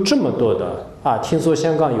有这么多的听说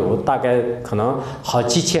香港有大概可能好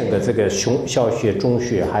几千个这个小学、中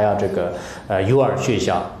学，还有这个幼儿学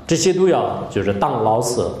校，这些都要就是当老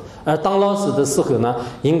师。当老师的时候呢，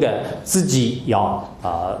应该自己要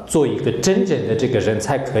做一个真正的这个人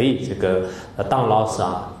才可以这个当老师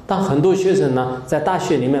但很多学生呢，在大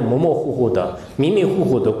学里面模模糊糊的、迷迷糊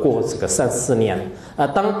糊的过这个3-4年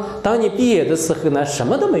当你毕业的时候呢，什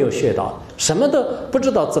么都没有学到，什么都不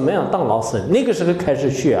知道怎么样当老师，那个时候开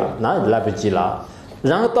始学那来不及了。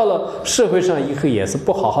然后到了社会上以后也是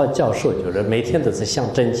不好好教授，就是每天都是想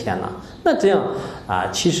挣钱那这样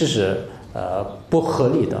其实是不合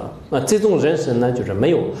理的。那这种人生呢，就是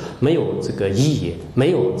没有这个意义，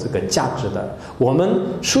没有这个价值的。我们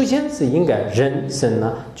首先是应该人生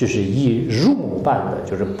呢，就是以入梦般的，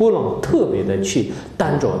就是不能特别的去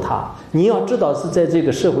单着它。你要知道是在这个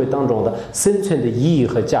社会当中的生存的意义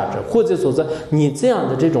和价值，或者说是你这样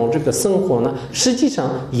的这个生活呢，实际上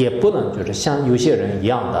也不能就是像有些人一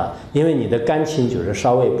样的，因为你的感情就是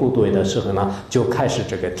稍微不对的时候呢，就开始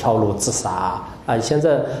这个跳楼自杀现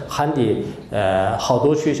在汉地好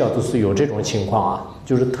多学校都是有这种情况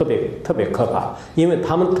就是特别可怕，因为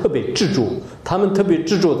他们特别执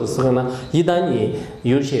着，的时候呢，一旦你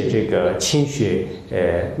有些这个情绪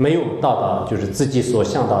没有到达就是自己所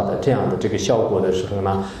想到的这样的这个效果的时候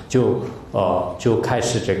呢，就开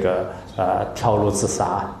始这个跳楼自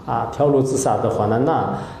杀跳楼自杀的话呢，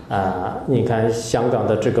那你看香港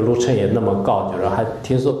的这个路程也那么高，就是还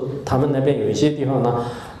听说他们那边有一些地方呢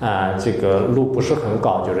这个路不是很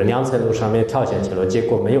高，就是2层路上面跳下去了，结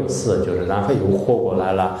果没有死，就是然后又活过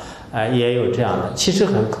来了也有这样的，其实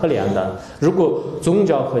很可怜的。如果宗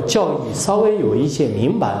教和教育稍微有一些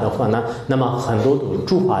明白的话呢，那么很多都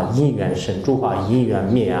诸法因缘生，诸法因缘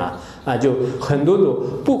灭就很多都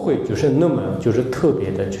不会就是那么就是特别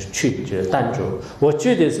的去就是单着。我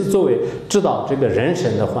觉得是作为知道这个人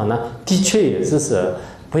生的话呢，的确也是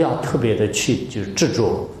不要特别的去就是执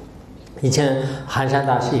着。以前寒山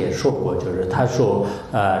大师也说过，就是他说，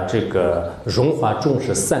这个荣华重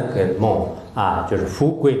视3个梦啊，就是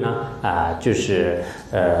富贵呢啊，就是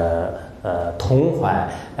同怀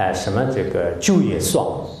什么这个就业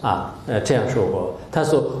爽啊，这样说过。他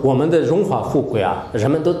说我们的荣华富贵啊，人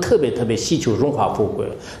们都特别希求荣华富贵，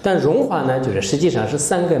但荣华呢，就是实际上是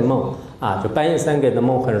3个梦啊，就半夜3个的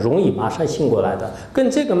梦很容易马上醒过来的，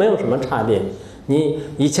跟这个没有什么差别。你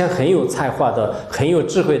以前很有才华的、很有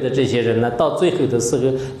智慧的这些人呢，到最后的时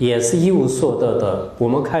候也是一无所得的。我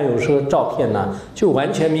们看有时候照片呢，就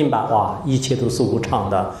完全明白，哇，一切都是无常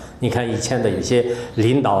的。你看以前的一些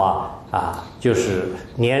领导啊，就是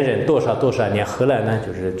年忍多少年，后来呢，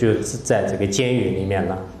就在这个监狱里面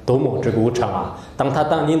呢，多么这个无常啊！当他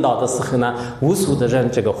当领导的时候呢，无数的人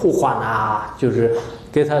这个呼唤啊，就是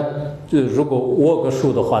给他，就如果握个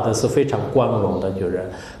手的话，都是非常光荣的，就是。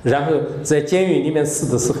然后在监狱里面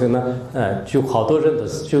死的时候呢，就好多人都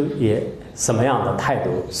是就也什么样的态度。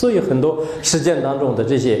所以很多实践当中的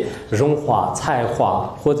这些荣华才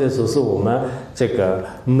华，或者说是我们这个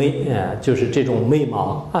就是这种美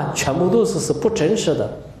貌啊，全部都是不真实的，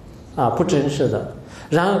啊，不真实的。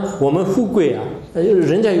然后我们富贵啊，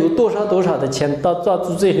人家有多少的钱，到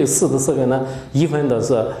最后死的时候呢，一分都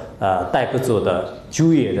是带不走的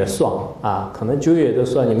9月的霜啊，可能9月的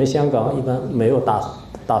霜，你们香港一般没有大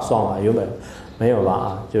霜吧？有没有？没有吧？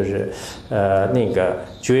啊，就是那个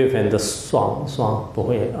9月份的霜不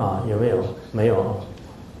会啊？有没有？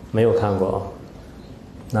没有看过，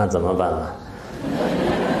那怎么办呢？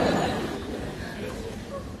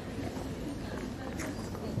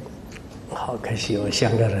好可惜，我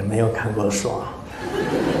香港人没有看过霜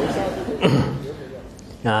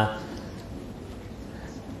啊。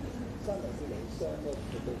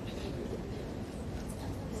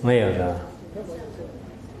没有的。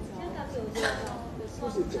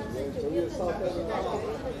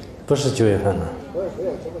不是9月份的。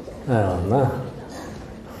那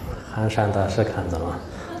寒山大师看的嘛，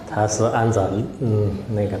他是按照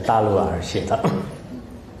那个大陆而写的。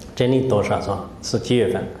真理多少霜是几月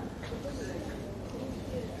份？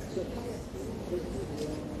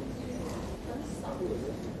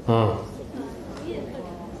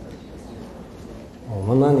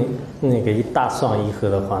我们那里那个一大霜以后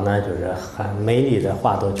的话，那就是很美丽的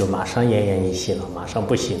花朵就马上奄奄一息了，马上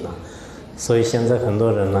不行了。所以现在很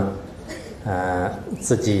多人呢，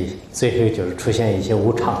自己最后就是出现一些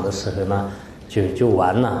无常的时候呢，就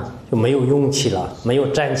完了，就没有勇气了，没有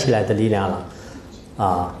站起来的力量了。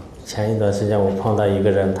啊，前一段时间我碰到一个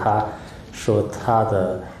人，他说他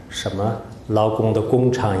的什么劳工的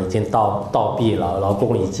工厂已经倒闭了，劳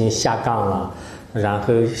工已经下岗了，然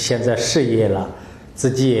后现在失业了。自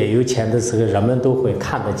己也有钱的时候，人们都会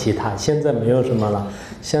看得起他。现在没有什么了，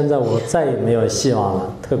现在我再也没有希望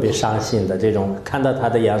了，特别伤心的这种，看到他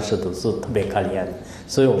的样式都是特别可怜。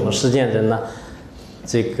所以我们实践人呢，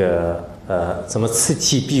这个怎么此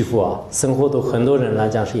起彼伏啊？生活都很多人来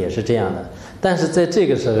讲也是这样的。但是在这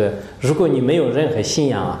个时候，如果你没有任何信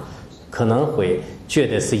仰啊，可能会觉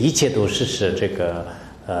得是一切都是这个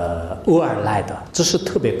偶尔来的，这是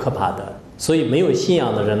特别可怕的。所以没有信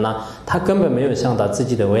仰的人呢，他根本没有想到自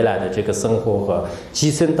己的未来的这个生活和基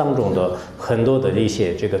层当中的很多的一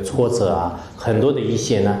些这个挫折啊，很多的一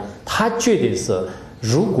些呢，他觉得是，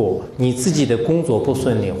如果你自己的工作不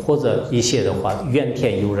顺利或者一些的话，怨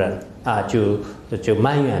天尤人啊，就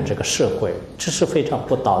埋怨这个社会，这是非常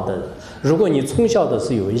不道德的。如果你从小的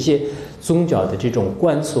是有一些宗教的这种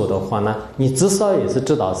观所的话呢，你至少也是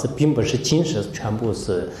知道是并不是今世全部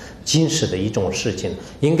是今世的一种事情，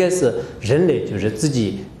应该是人类就是自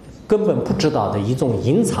己根本不知道的一种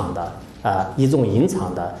隐藏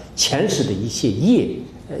的前世的一些业。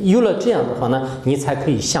有了这样的话呢，你才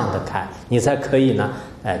可以想得开，你才可以呢，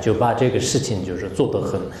就把这个事情就是做得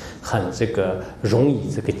很这个容易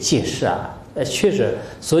这个解释啊。确实，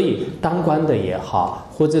所以当官的也好，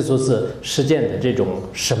或者说是实践的这种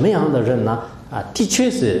什么样的人呢？的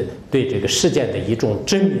确是对这个事件的一种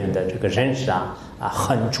正面的这个认识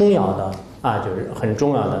很重要的就是很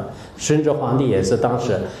重要的。顺治皇帝也是当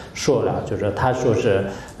时说了，就是他说是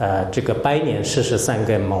这个百年世事三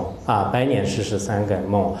根梦百年世事三根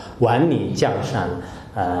梦，万里江山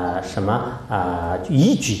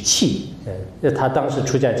一举气。他当时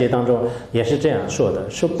出家节当中也是这样说的，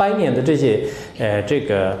说百年的这些这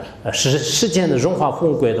个世间的荣华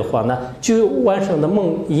富贵的话呢，就完成的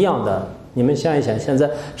梦一样的。你们想一想，现在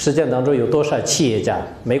实践当中有多少企业家？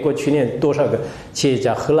美国去年多少个企业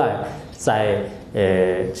家后来在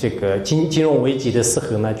这个金融危机的时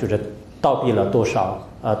候呢，就是倒闭了多少？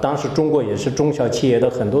当时中国也是中小企业的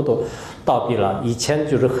很多都倒闭了，以前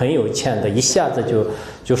就是很有钱的，一下子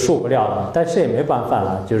就受不了了，但是也没办法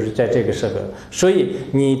了，就是在这个时候。所以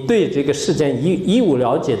你对这个事件一无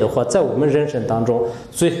了解的话，在我们人生当中，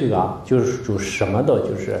最后就是什么都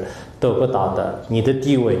就是得不到的，你的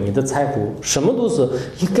地位、你的财富，什么都是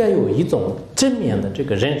应该有一种正面的这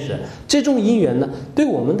个认识。这种因缘呢，对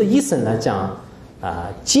我们的一生来讲。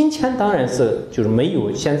金钱当然是就是没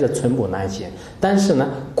有现在寸步难行，但是呢，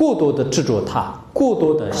过多的执着它，过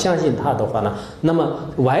多的相信它的话呢，那么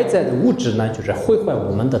外在的物质呢，就是毁坏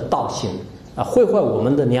我们的道性毁坏我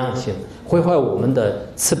们的良心，毁坏我们的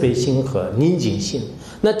慈悲心和宁静心。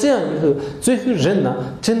那这样以后，最后人呢，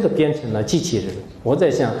真的变成了机器人。我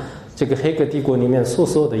在想，这个《黑客帝国》里面所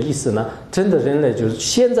说的意思呢，真的人类就是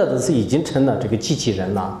现在的是已经成了这个机器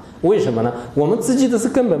人了。为什么呢？我们自己的是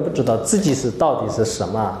根本不知道自己是到底是什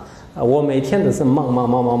么。我每天都是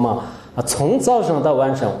忙从早上到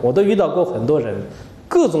晚上，我都遇到过很多人，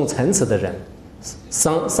各种层次的人，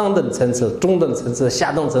上等层次、中等层次、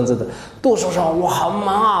下等层次的，多数说我好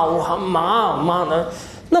忙我好忙的。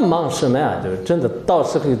那忙什么呀？就是真的到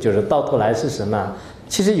时候就是到头来是什么？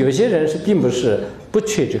其实有些人是并不是不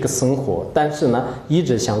缺这个生活，但是呢，一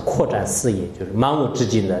直想扩展事业，就是漫无止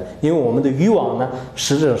境的。因为我们的欲望呢，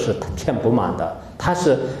实质上是填不满的，它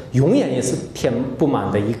是永远也是填不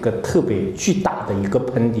满的一个特别巨大的一个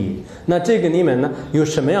盆地。那这个里面呢，有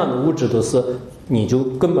什么样的物质都是，你就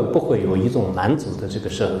根本不会有一种满足的这个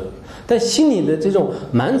时候。但心里的这种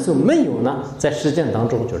满足没有呢，在实践当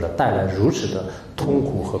中就是带来如此的痛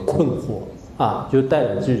苦和困惑。就带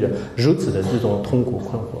来这个如此的这种痛苦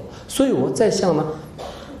困惑。所以我在想呢，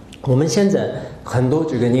我们现在很多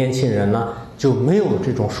这个年轻人呢，就没有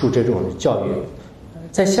这种受这种教育。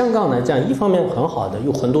在香港来讲，一方面很好的，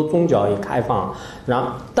有很多宗教也开放，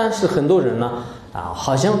但是很多人呢，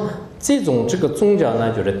好像这个宗教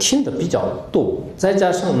呢，就是听的比较多，再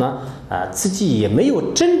加上呢，自己也没有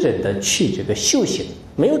真正的去这个修行，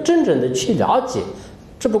没有真正的去了解。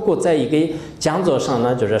只不过在一个讲座上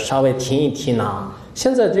呢，就是稍微听一听呢。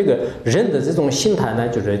现在这个人的这种心态呢，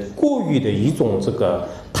就是过于的一种这个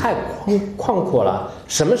太宽阔了，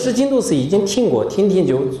什么事情都是已经听过，听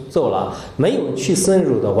就走了，没有去深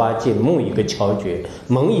入的挖掘某一个窍诀，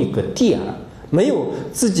某一个点，没有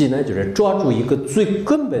自己呢，就是抓住一个最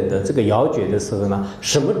根本的这个要诀的时候呢，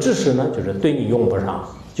什么知识呢，就是对你用不上。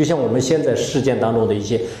就像我们现在实践当中的一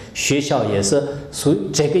些学校也是，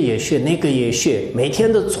这个也学，那个也学，每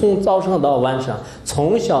天都从早上到晚上，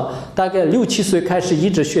从小大概6、7岁开始，一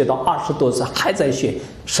直学到20多岁还在学，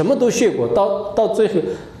什么都学过，到最后，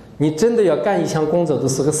你真的要干一项工作的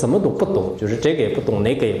时候，什么都不懂，就是这个也不懂，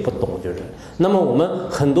那个也不懂，就是。那么我们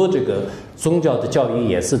很多这个宗教的教育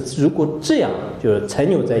也是，如果这样就沉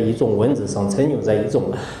溺在一种文字上，沉溺在一种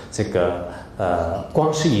这个。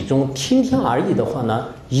光是一种听听而已的话呢，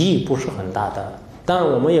意义不是很大的。当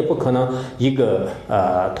然，我们也不可能一个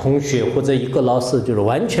同学或者一个老师就是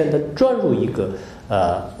完全的专入一个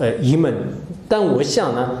一门。但我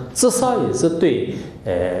想呢，至少也是对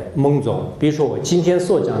梦中，比如说我今天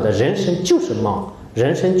所讲的人生就是梦，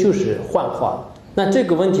人生就是幻化。那这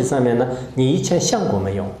个问题上面呢，你以前想过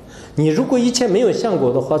没有？你如果以前没有想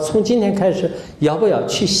过的话，从今天开始要不要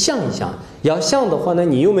去想一想？要想的话呢，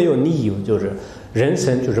你有没有理由？就是人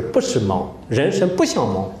生就是不是梦，人生不像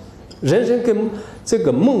梦，人生跟这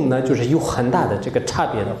个梦呢，就是有很大的这个差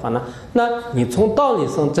别的话呢，那你从道理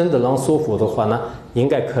上真的能说服的话呢，应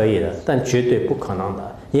该可以的，但绝对不可能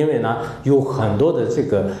的。因为呢，有很多的这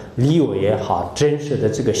个理由也好，真实的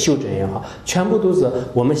这个修正也好，全部都是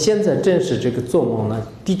我们现在真实这个做梦呢，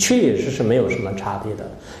的确也是没有什么差别的。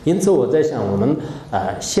因此我在想，我们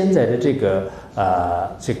现在的这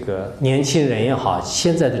个年轻人也好，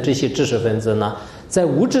现在的这些知识分子呢，在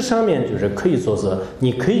物质上面就是可以说是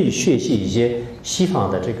你可以学习一些西方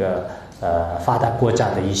的这个发达国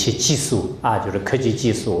家的一些技术就是科技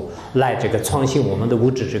技术来这个创新我们的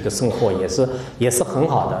物质这个生活也是很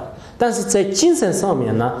好的。但是在精神上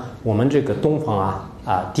面呢，我们这个东方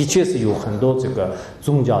的确是有很多这个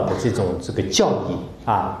宗教的这个教义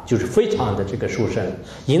就是非常的这个殊胜。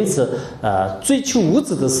因此追求物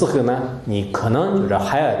质的时候呢，你可能就是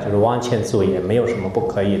还要就是往前走，也没有什么不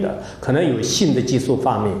可以的。可能有新的技术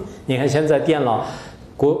发明，你看现在电脑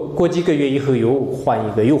过几个月以后又换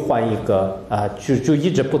一个就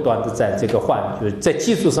一直不断的在这个换，就是在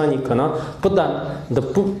技术上你可能不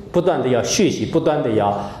断的要学习，不断的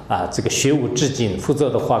要这个学无止境，否则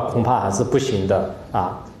的话恐怕还是不行的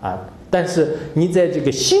但是你在这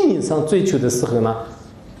个心灵上追求的时候呢，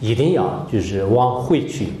一定要就是往回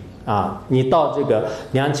去你到这个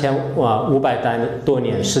2500多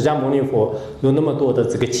年，释迦牟尼佛有那么多的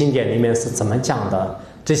这个经典里面是怎么讲的？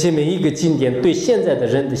这些每一个经典对现在的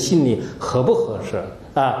人的心理合不合适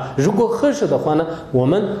如果合适的话呢，我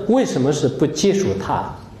们为什么是不接受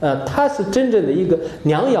它？它是真正的一个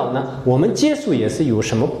良药呢，我们接受也是有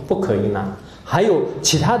什么不可以呢？还有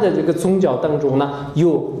其他的这个宗教当中呢，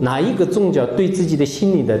有哪一个宗教对自己的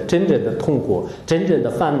心理的真正的痛苦、真正的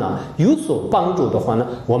烦恼有所帮助的话呢，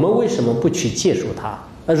我们为什么不去接受它？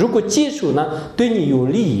如果接受呢，对你有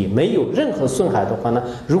利益，没有任何损害的话呢，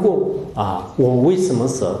如果我为什么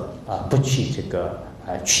是不去这个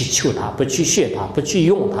去求它，不去学它，不去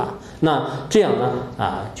用它？那这样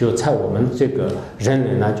呢就在我们这个人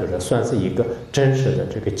类呢，就是算是一个真实的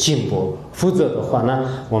这个进步。否则的话呢，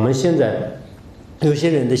我们现在有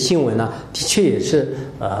些人的行为呢，的确也是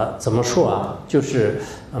怎么说就是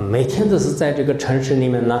每天都是在这个城市里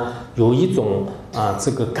面呢，有一种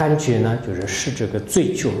这个感觉呢，就是这个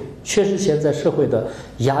追求。确实现在社会的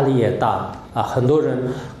压力也大很多人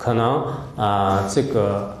可能这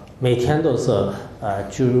个每天都是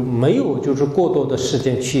就没有就是过多的时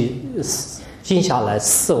间去静下来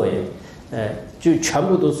思维，就全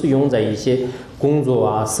部都是用在一些工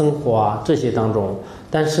作生活这些当中。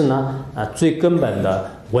但是呢最根本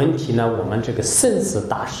的问题呢，我们这个生死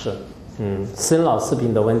大事生老死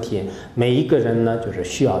病的问题，每一个人呢就是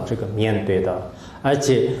需要这个面对的。而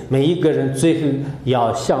且每一个人最后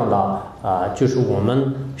要想到就是我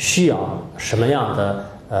们需要什么样的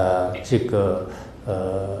这个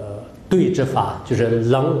对治法，就是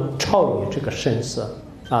能超越这个生死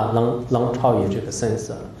能超越这个生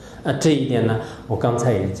死。这一点呢，我刚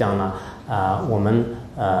才也讲了我们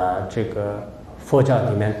这个佛教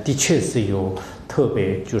里面的确是有特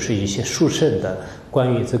别就是一些殊胜的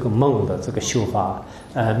关于这个梦的这个修法，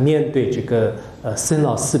面对这个生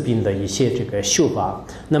老死病的一些这个修法。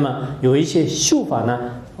那么有一些修法呢，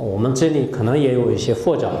我们这里可能也有一些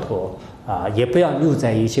佛教徒也不要留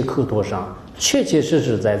在一些课堂上，确确实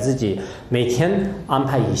实在自己每天安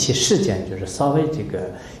排一些时间，就是稍微这个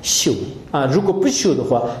修如果不修的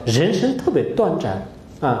话，人生特别短暂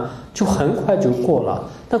就很快就过了。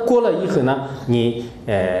但过了以后呢，你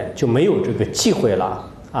就没有这个机会了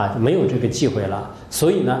没有这个机会了。所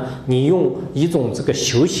以呢，你用一种这个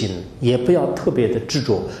修行，也不要特别的执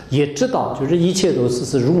着，也知道就是一切都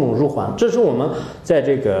是如梦如幻。这是我们在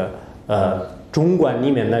这个中观里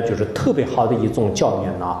面呢，就是特别好的一种教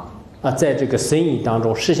言在这个生意当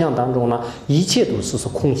中、实相当中呢，一切都是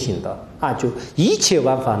空性的就一切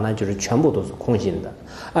万法呢，就是全部都是空性的。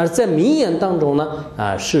而在名言当中呢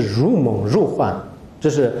是如梦如幻。这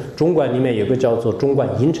是中观里面有个叫做中观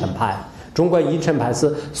阴沉派，中观阴沉派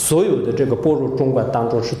是所有的这个般若中观当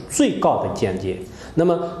中是最高的见解。那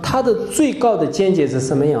么它的最高的见解是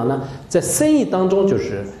什么样呢？在生意当中，就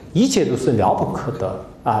是一切都是了不可得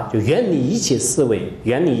就远离一切思维，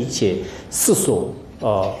远离一切世俗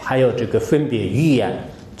还有这个分别语言。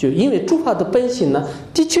就因为诸法的本性呢，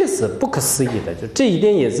的确是不可思议的，就这一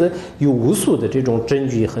点也是有无数的这种证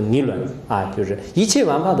据和理论就是一切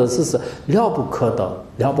万法的事是了不可得，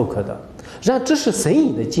了不可得。然后这是神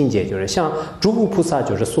隐的境界，就是像诸佛菩萨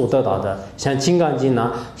就是所得到的，像金刚经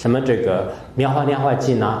什么这个妙法莲华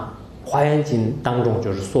经华严经当中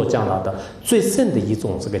就是所讲到的最深的一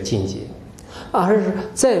种这个境界。而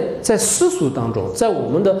在世俗当中，在我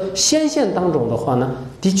们的显现当中的话呢，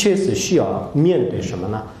的确是需要面对什么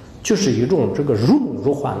呢？就是一种这个如梦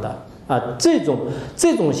如幻的这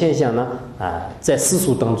种现象呢在世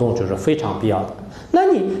俗当中就是非常必要的。那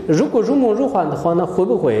你如果如梦如幻的话呢，会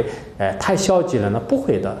不会太消极了呢？不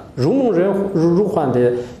会的。如梦如幻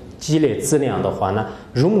的积累质量的话呢，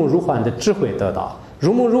如梦如幻的智慧得到。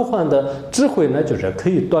如梦如幻的智慧呢，就是可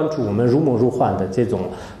以断除我们如梦如幻的这种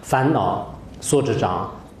烦恼所知障，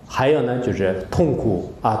还有呢就是痛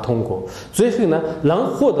苦痛苦。最后呢，能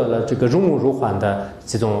获得了这个如梦如幻的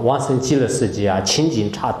这种往生极乐世界清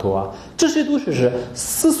净刹土这些都是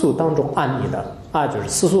世俗当中安立的就是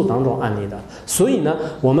世俗当中安立的。所以呢，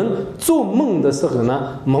我们做梦的时候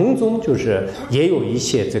呢，梦中就是也有一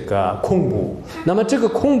些这个恐怖。那么这个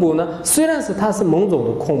恐怖呢，虽然是它是梦中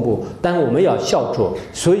的恐怖，但我们要消除，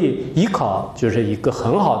所以依靠就是一个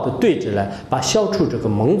很好的对治来把消除这个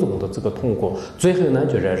梦中的这个痛苦。最后呢，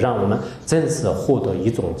就是让我们真实获得一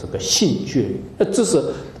种这个性觉。这是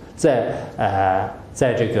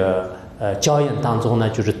在这个教言当中呢，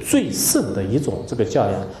就是最深的一种这个教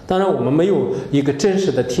言。当然我们没有一个真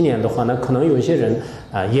实的体验的话呢，可能有一些人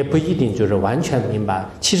也不一定就是完全明白。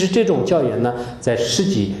其实这种教言呢，在实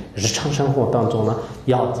际日常生活当中呢，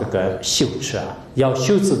要这个修持要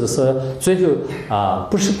修持的时候，最后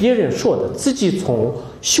不是别人说的，自己从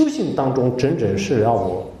修行当中真正是让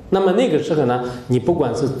我那么那个时候呢，你不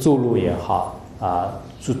管是走路也好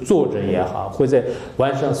坐着也好，或者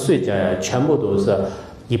晚上睡觉也全部都是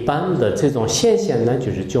一般的这种现象呢，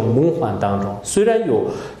就是叫梦幻当中。虽然有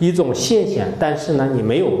一种现象，但是呢，你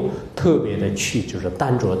没有特别的去就是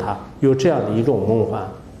单着它，有这样的一种梦幻。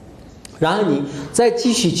然后你再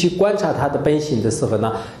继续去观察它的本性的时候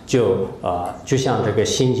呢，就像这个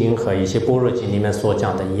心经和一些般若经里面所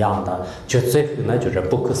讲的一样的，就最后呢就是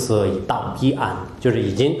不可思议大彼岸，就是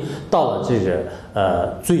已经到了这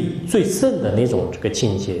个最深的那种这个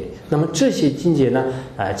境界。那么这些境界呢，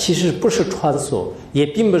其实不是传说，也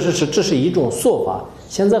并不是这是一种说法。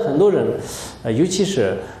现在很多人，尤其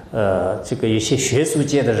是这个有些学术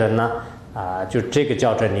界的人呢。就这个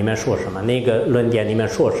教程里面说什么，那个论点里面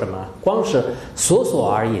说什么，光是说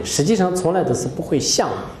而已，实际上从来都是不会想，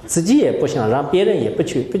自己也不想，让别人也不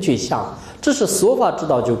去想，这是说法知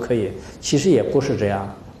道就可以，其实也不是这样。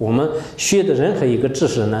我们学的任何一个知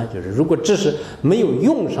识呢，就是如果知识没有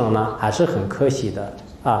用上呢，还是很可惜的。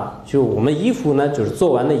就我们衣服呢，就是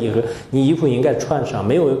做完了以后，你衣服应该穿上，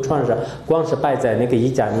没有穿上，光是摆在那个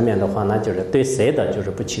衣架里面的话，那就是对谁的就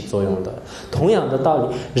是不起作用的。同样的道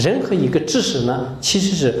理，任何一个知识呢，其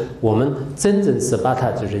实是我们真正是把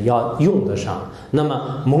它就是要用得上。那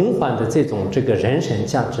么梦幻的这个人生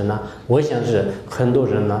价值呢，我想是很多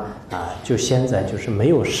人呢就现在就是没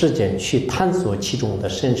有时间去探索其中的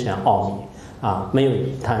深深奥秘。没有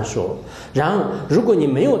探索。然后，如果你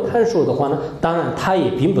没有探索的话呢，当然它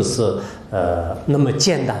也并不是那么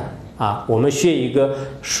简单。我们学一个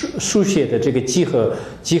数学的这个几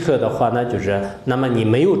何的话呢，就是那么你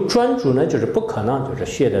没有专注呢，就是不可能就是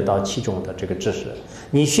学得到其中的这个知识。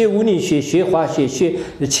你学物理学、学化学、学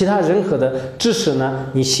其他任何的知识呢，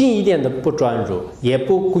你心一点的不专注，也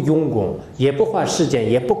不用功，也不花时间，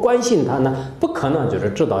也不关心它呢，不可能就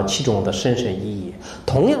是知道其中的深深意义。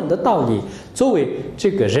同样的道理，作为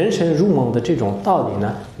这个人生入梦的这种道理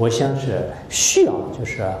呢，我想是需要就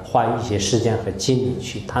是花一些时间和精力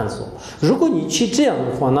去探索。如果你去这样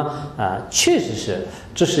的话呢，确实是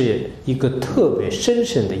这是一个特别深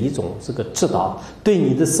深的一种这个指导，对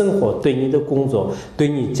你的生活、对你的工作、对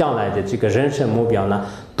你将来的这个人生目标呢，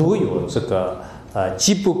都有这个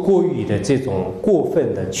既不过于的这种过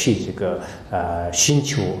分的去这个寻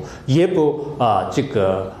求，也不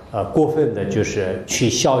过分的就是去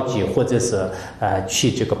消极或者是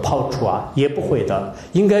去这个抛出也不会的，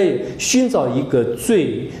应该寻找一个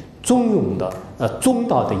最中庸的中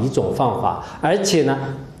道的一种方法，而且呢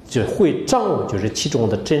就会掌握就是其中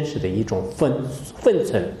的真实的一种分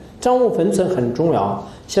寸，掌握分寸很重要。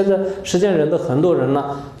现在实际上人的很多人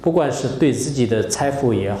呢，不管是对自己的财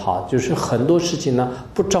富也好，就是很多事情呢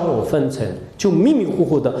不掌握分寸，就迷迷糊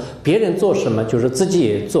糊的，别人做什么就是自己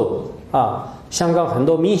也做香港很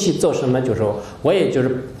多明星做什么就是我也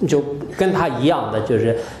就跟他一样的，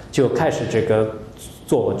就开始这个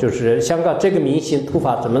做，就是香港这个明星头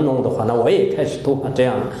发怎么弄的话，那我也开始头发这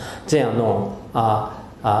样弄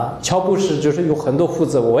乔布斯就是有很多胡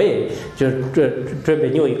子，我也就准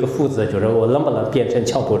备扭一个胡子，就是我能不能变成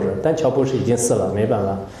乔布斯？但乔布斯已经死了，没办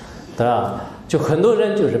法，对吧？就很多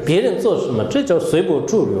人就是别人做什么，这叫随波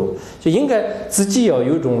逐流，就应该自己要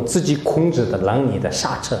有一种自己控制的能力的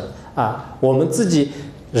刹车我们自己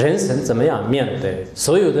人生怎么样面对？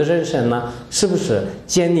所有的人生呢，是不是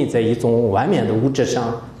建立在一种外面的物质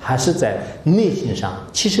上，还是在内心上？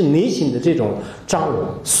其实内心的这种掌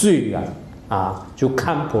握、岁月就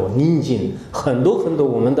看破宁静，很多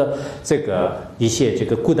我们的这个一些这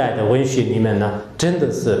个古代的文学里面呢，真的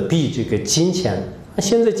是比这个金钱。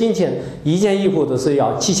现在金钱一件衣服都是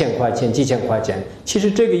要几千块钱，其实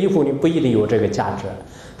这个衣服你不一定有这个价值，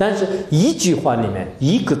但是一句话里面，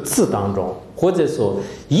一个字当中，或者说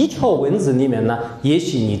一条文字里面呢，也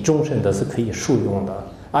许你终身都是可以受用的。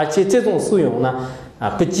而且这种受用呢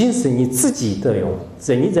不仅是你自己的用，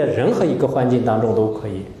你在任何一个环境当中都可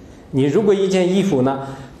以。你如果一件衣服呢，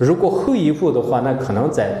如果厚衣服的话，那可能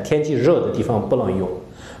在天气热的地方不能用。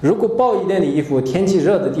如果薄一点的衣服，天气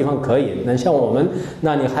热的地方可以。那像我们，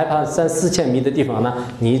那你害怕3-4千米的地方呢，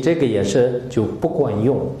你这个也是就不管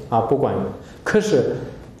用不管用。可是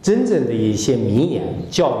真正的一些名言、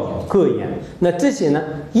教育、格言，那这些呢，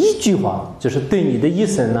一句话就是对你的一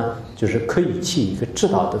生呢，就是可以起一个指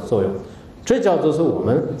导的作用。这叫做是我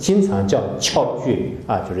们经常叫窍诀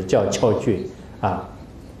就是叫窍诀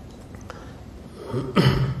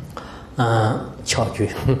窍诀。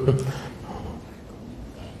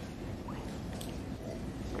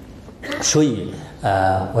所以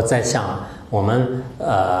我在想，我们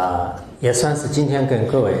也算是今天跟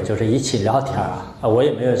各位就是一起聊天我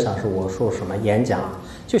也没有想说我说什么演讲，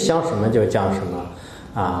就想什么就讲什么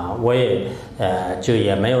我也就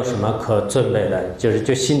也没有什么可准备的，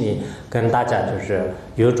就心里跟大家就是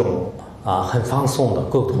有一种很放松的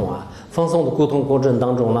沟通放松的沟通过程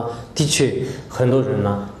当中呢，的确很多人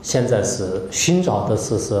呢现在是寻找的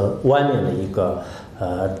是外面的一个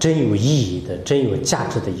真有意义的、真有价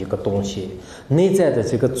值的一个东西，内在的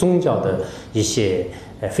这个宗教的一些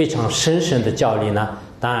非常深深的教理呢，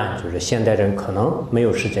当然就是现代人可能没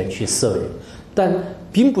有时间去思维，但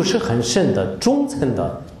并不是很深的、中层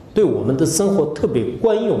的，对我们的生活特别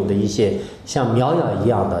管用的一些像苗芽一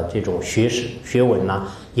样的这种学问呢，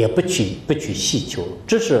也不去细求。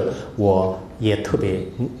这是我也特别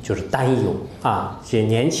就是担忧这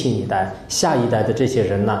年轻一代、下一代的这些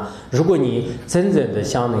人呢，如果你真正的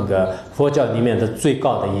像那个佛教里面的最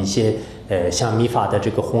高的一些像密法的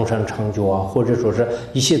这个宏深成就或者说是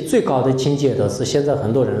一些最高的境界的是现在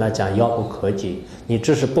很多人来讲遥不可及，你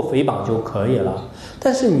只是不诽谤就可以了。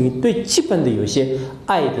但是你对基本的有些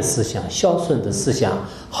爱的思想、孝顺的思想，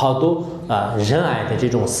好多仁爱的这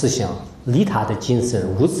种思想、利他的精神、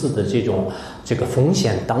无私的这个奉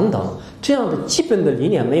献等等，这样的基本的理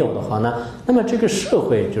念没有的话呢，那么这个社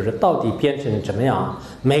会就是到底变成怎么样？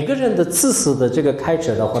每个人的自私的这个开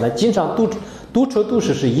始的话呢，经常都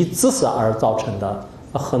是以自私而造成的，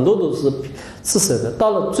很多都是自私的。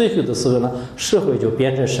到了最后的时候呢，社会就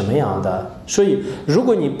变成什么样的？所以如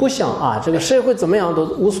果你不想这个社会怎么样都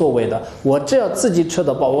无所谓的，我只要自己吃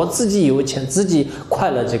得饱，我自己有钱，自己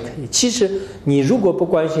快乐就可以。其实你如果不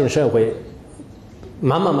关心社会，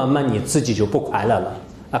慢慢你自己就不快乐了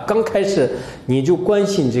刚开始你就关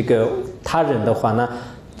心这个他人的话呢，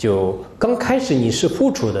就刚开始你是付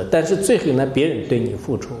出的，但是最后呢，别人对你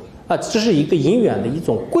付出这是一个因缘的一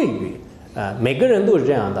种规律每个人都是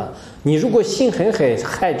这样的。你如果心很黑，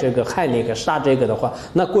害这个害那个杀这个的话，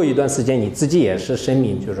那过一段时间你自己也是生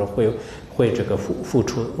命就是会这个付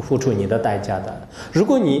出你的代价的。如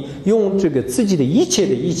果你用这个自己的一切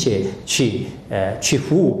去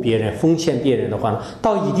服务别人、奉献别人的话呢，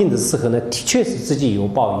到一定的时候呢，的确是自己有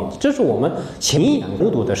报应。这是我们情义孤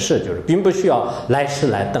独的事，就是并不需要来世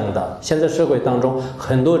来等的。现在社会当中，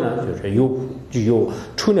很多人就是有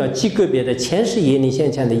除了极个别的前世业力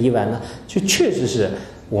现前的以外呢，就确实是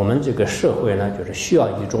我们这个社会呢，就是需要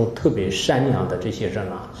一种特别善良的这些人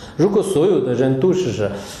如果所有的人都是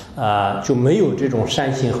就没有这种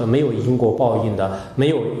善心和没有因果报应的，没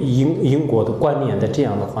有因果的观念的这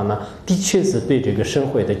样的话呢，的确是对这个社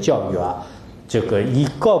会的教育这个以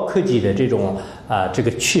高科技的这种这个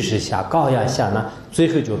趋势下、高压下呢，最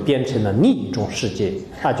后就变成了另一种世界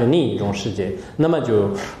就另一种世界。那么就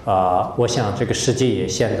我想这个世界也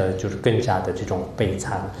显得就是更加的这种悲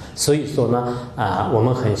惨。所以说呢我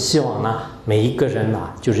们很希望呢，每一个人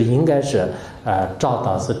就是应该是找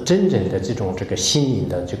到是真正的这个心灵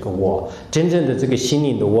的这个我，真正的这个心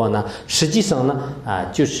灵的我呢，实际上呢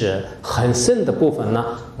就是很深的部分呢，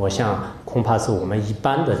我想恐怕是我们一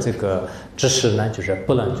般的这个知识呢，就是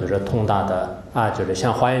不能就是通达的就是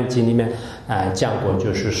像《华严经》里面讲过，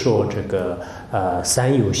就是说这个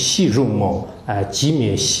三有细入梦即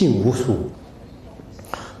灭性无数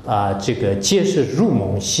这个皆是入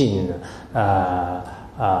梦性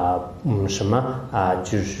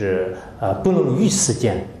就是不能于世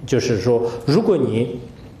间。就是说，如果你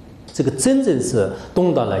这个真正是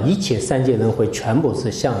懂到了一切三界轮回全部是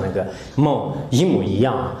像那个梦一模一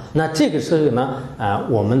样那这个时候呢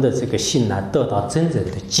我们的这个心呢得到真正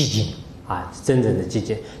的寂静真正的寂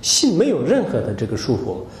静，心没有任何的这个束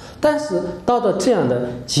缚。但是到这样的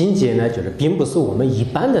境界呢，就是并不是我们一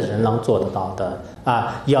般的人能做得到的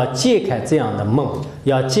要揭开这样的梦，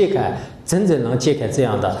要真正能揭开这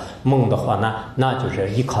样的梦的话呢，那就是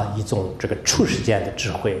依靠一种这个出世间的智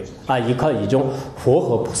慧依靠一种佛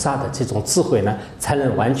和菩萨的这种智慧呢，才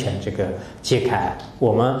能完全这个揭开。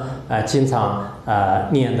我们经常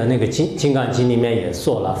念的那个金刚经里面也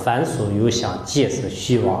说了，凡所有相皆是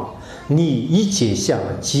虚妄，你一切相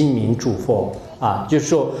即名诸佛就是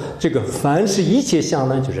说这个凡是一切相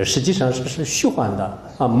呢，就是实际上是虚幻的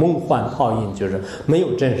梦幻泡影，就是没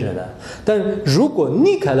有真实的。但如果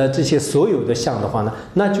离开了这些所有的相的话呢，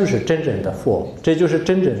那就是真正的佛，这就是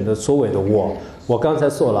真正的所谓的我。我刚才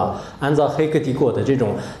说了，按照黑格帝国的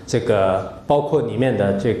这个包括里面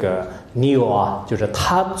的这个尼欧就是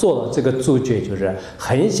他做了这个注解，就是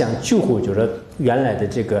很想救护就是原来的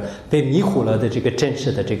这个被迷糊了的这个真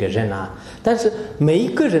实的这个人但是每一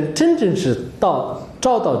个人真正是找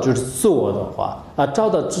到就是自我的话找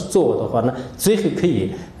到自我的话呢，最后可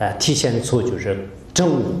以体现出就是真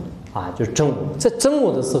就是真我。在真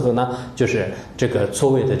我的时候呢，就是这个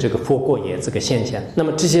所谓的这个佛果也这个现前。那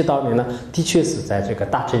么这些道理呢，的确是在这个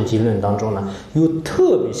大乘经论当中呢，有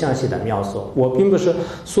特别详细的描述。我并不是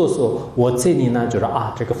说我这里呢就是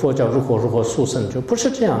这个佛教如何殊胜，就不是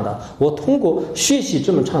这样的。我通过学习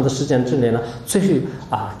这么长的时间之内呢，最后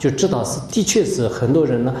就知道是的确是很多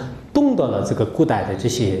人呢懂得了这个古代的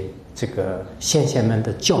这个先贤们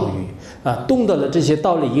的教育懂得了这些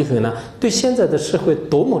道理以后呢，对现在的社会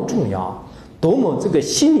多么重要，多么这个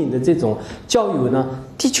心灵的这种教育呢，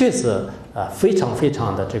的确是非常非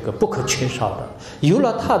常的这个不可缺少的。有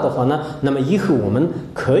了它的话呢，那么以后我们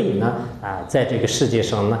可以呢在这个世界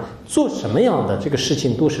上呢做什么样的这个事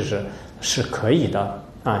情都是可以的。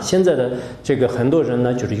现在的这个很多人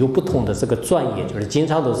呢，就是有不同的这个专业，就是经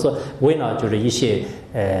常都是为了就是一些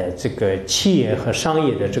这个企业和商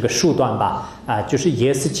业的这个手段吧，就是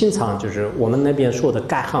也是经常就是我们那边说的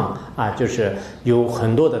改行就是有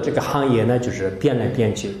很多的这个行业呢，就是变来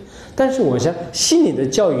变去。但是我想心理的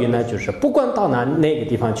教育呢，就是不管到哪个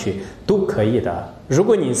地方去都可以的。如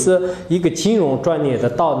果你是一个金融专业的，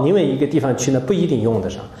到另外一个地方去呢，不一定用得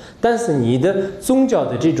上。但是你的宗教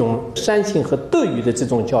的这种善行和德育的这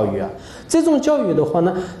种教育这种教育的话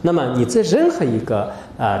呢，那么你在任何一个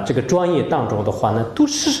这个专业当中的话呢，都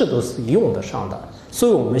是用得上的。所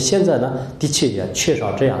以我们现在呢，的确也缺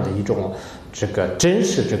少这样的一种这个真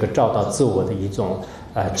实这个找到自我的一种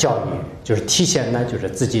教育，就是体现呢就是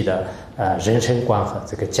自己的人生观和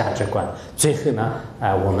这个价值观。最后呢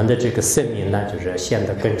我们的这个生命呢就是显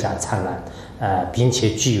得更加灿烂并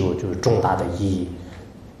且具有就是重大的意义。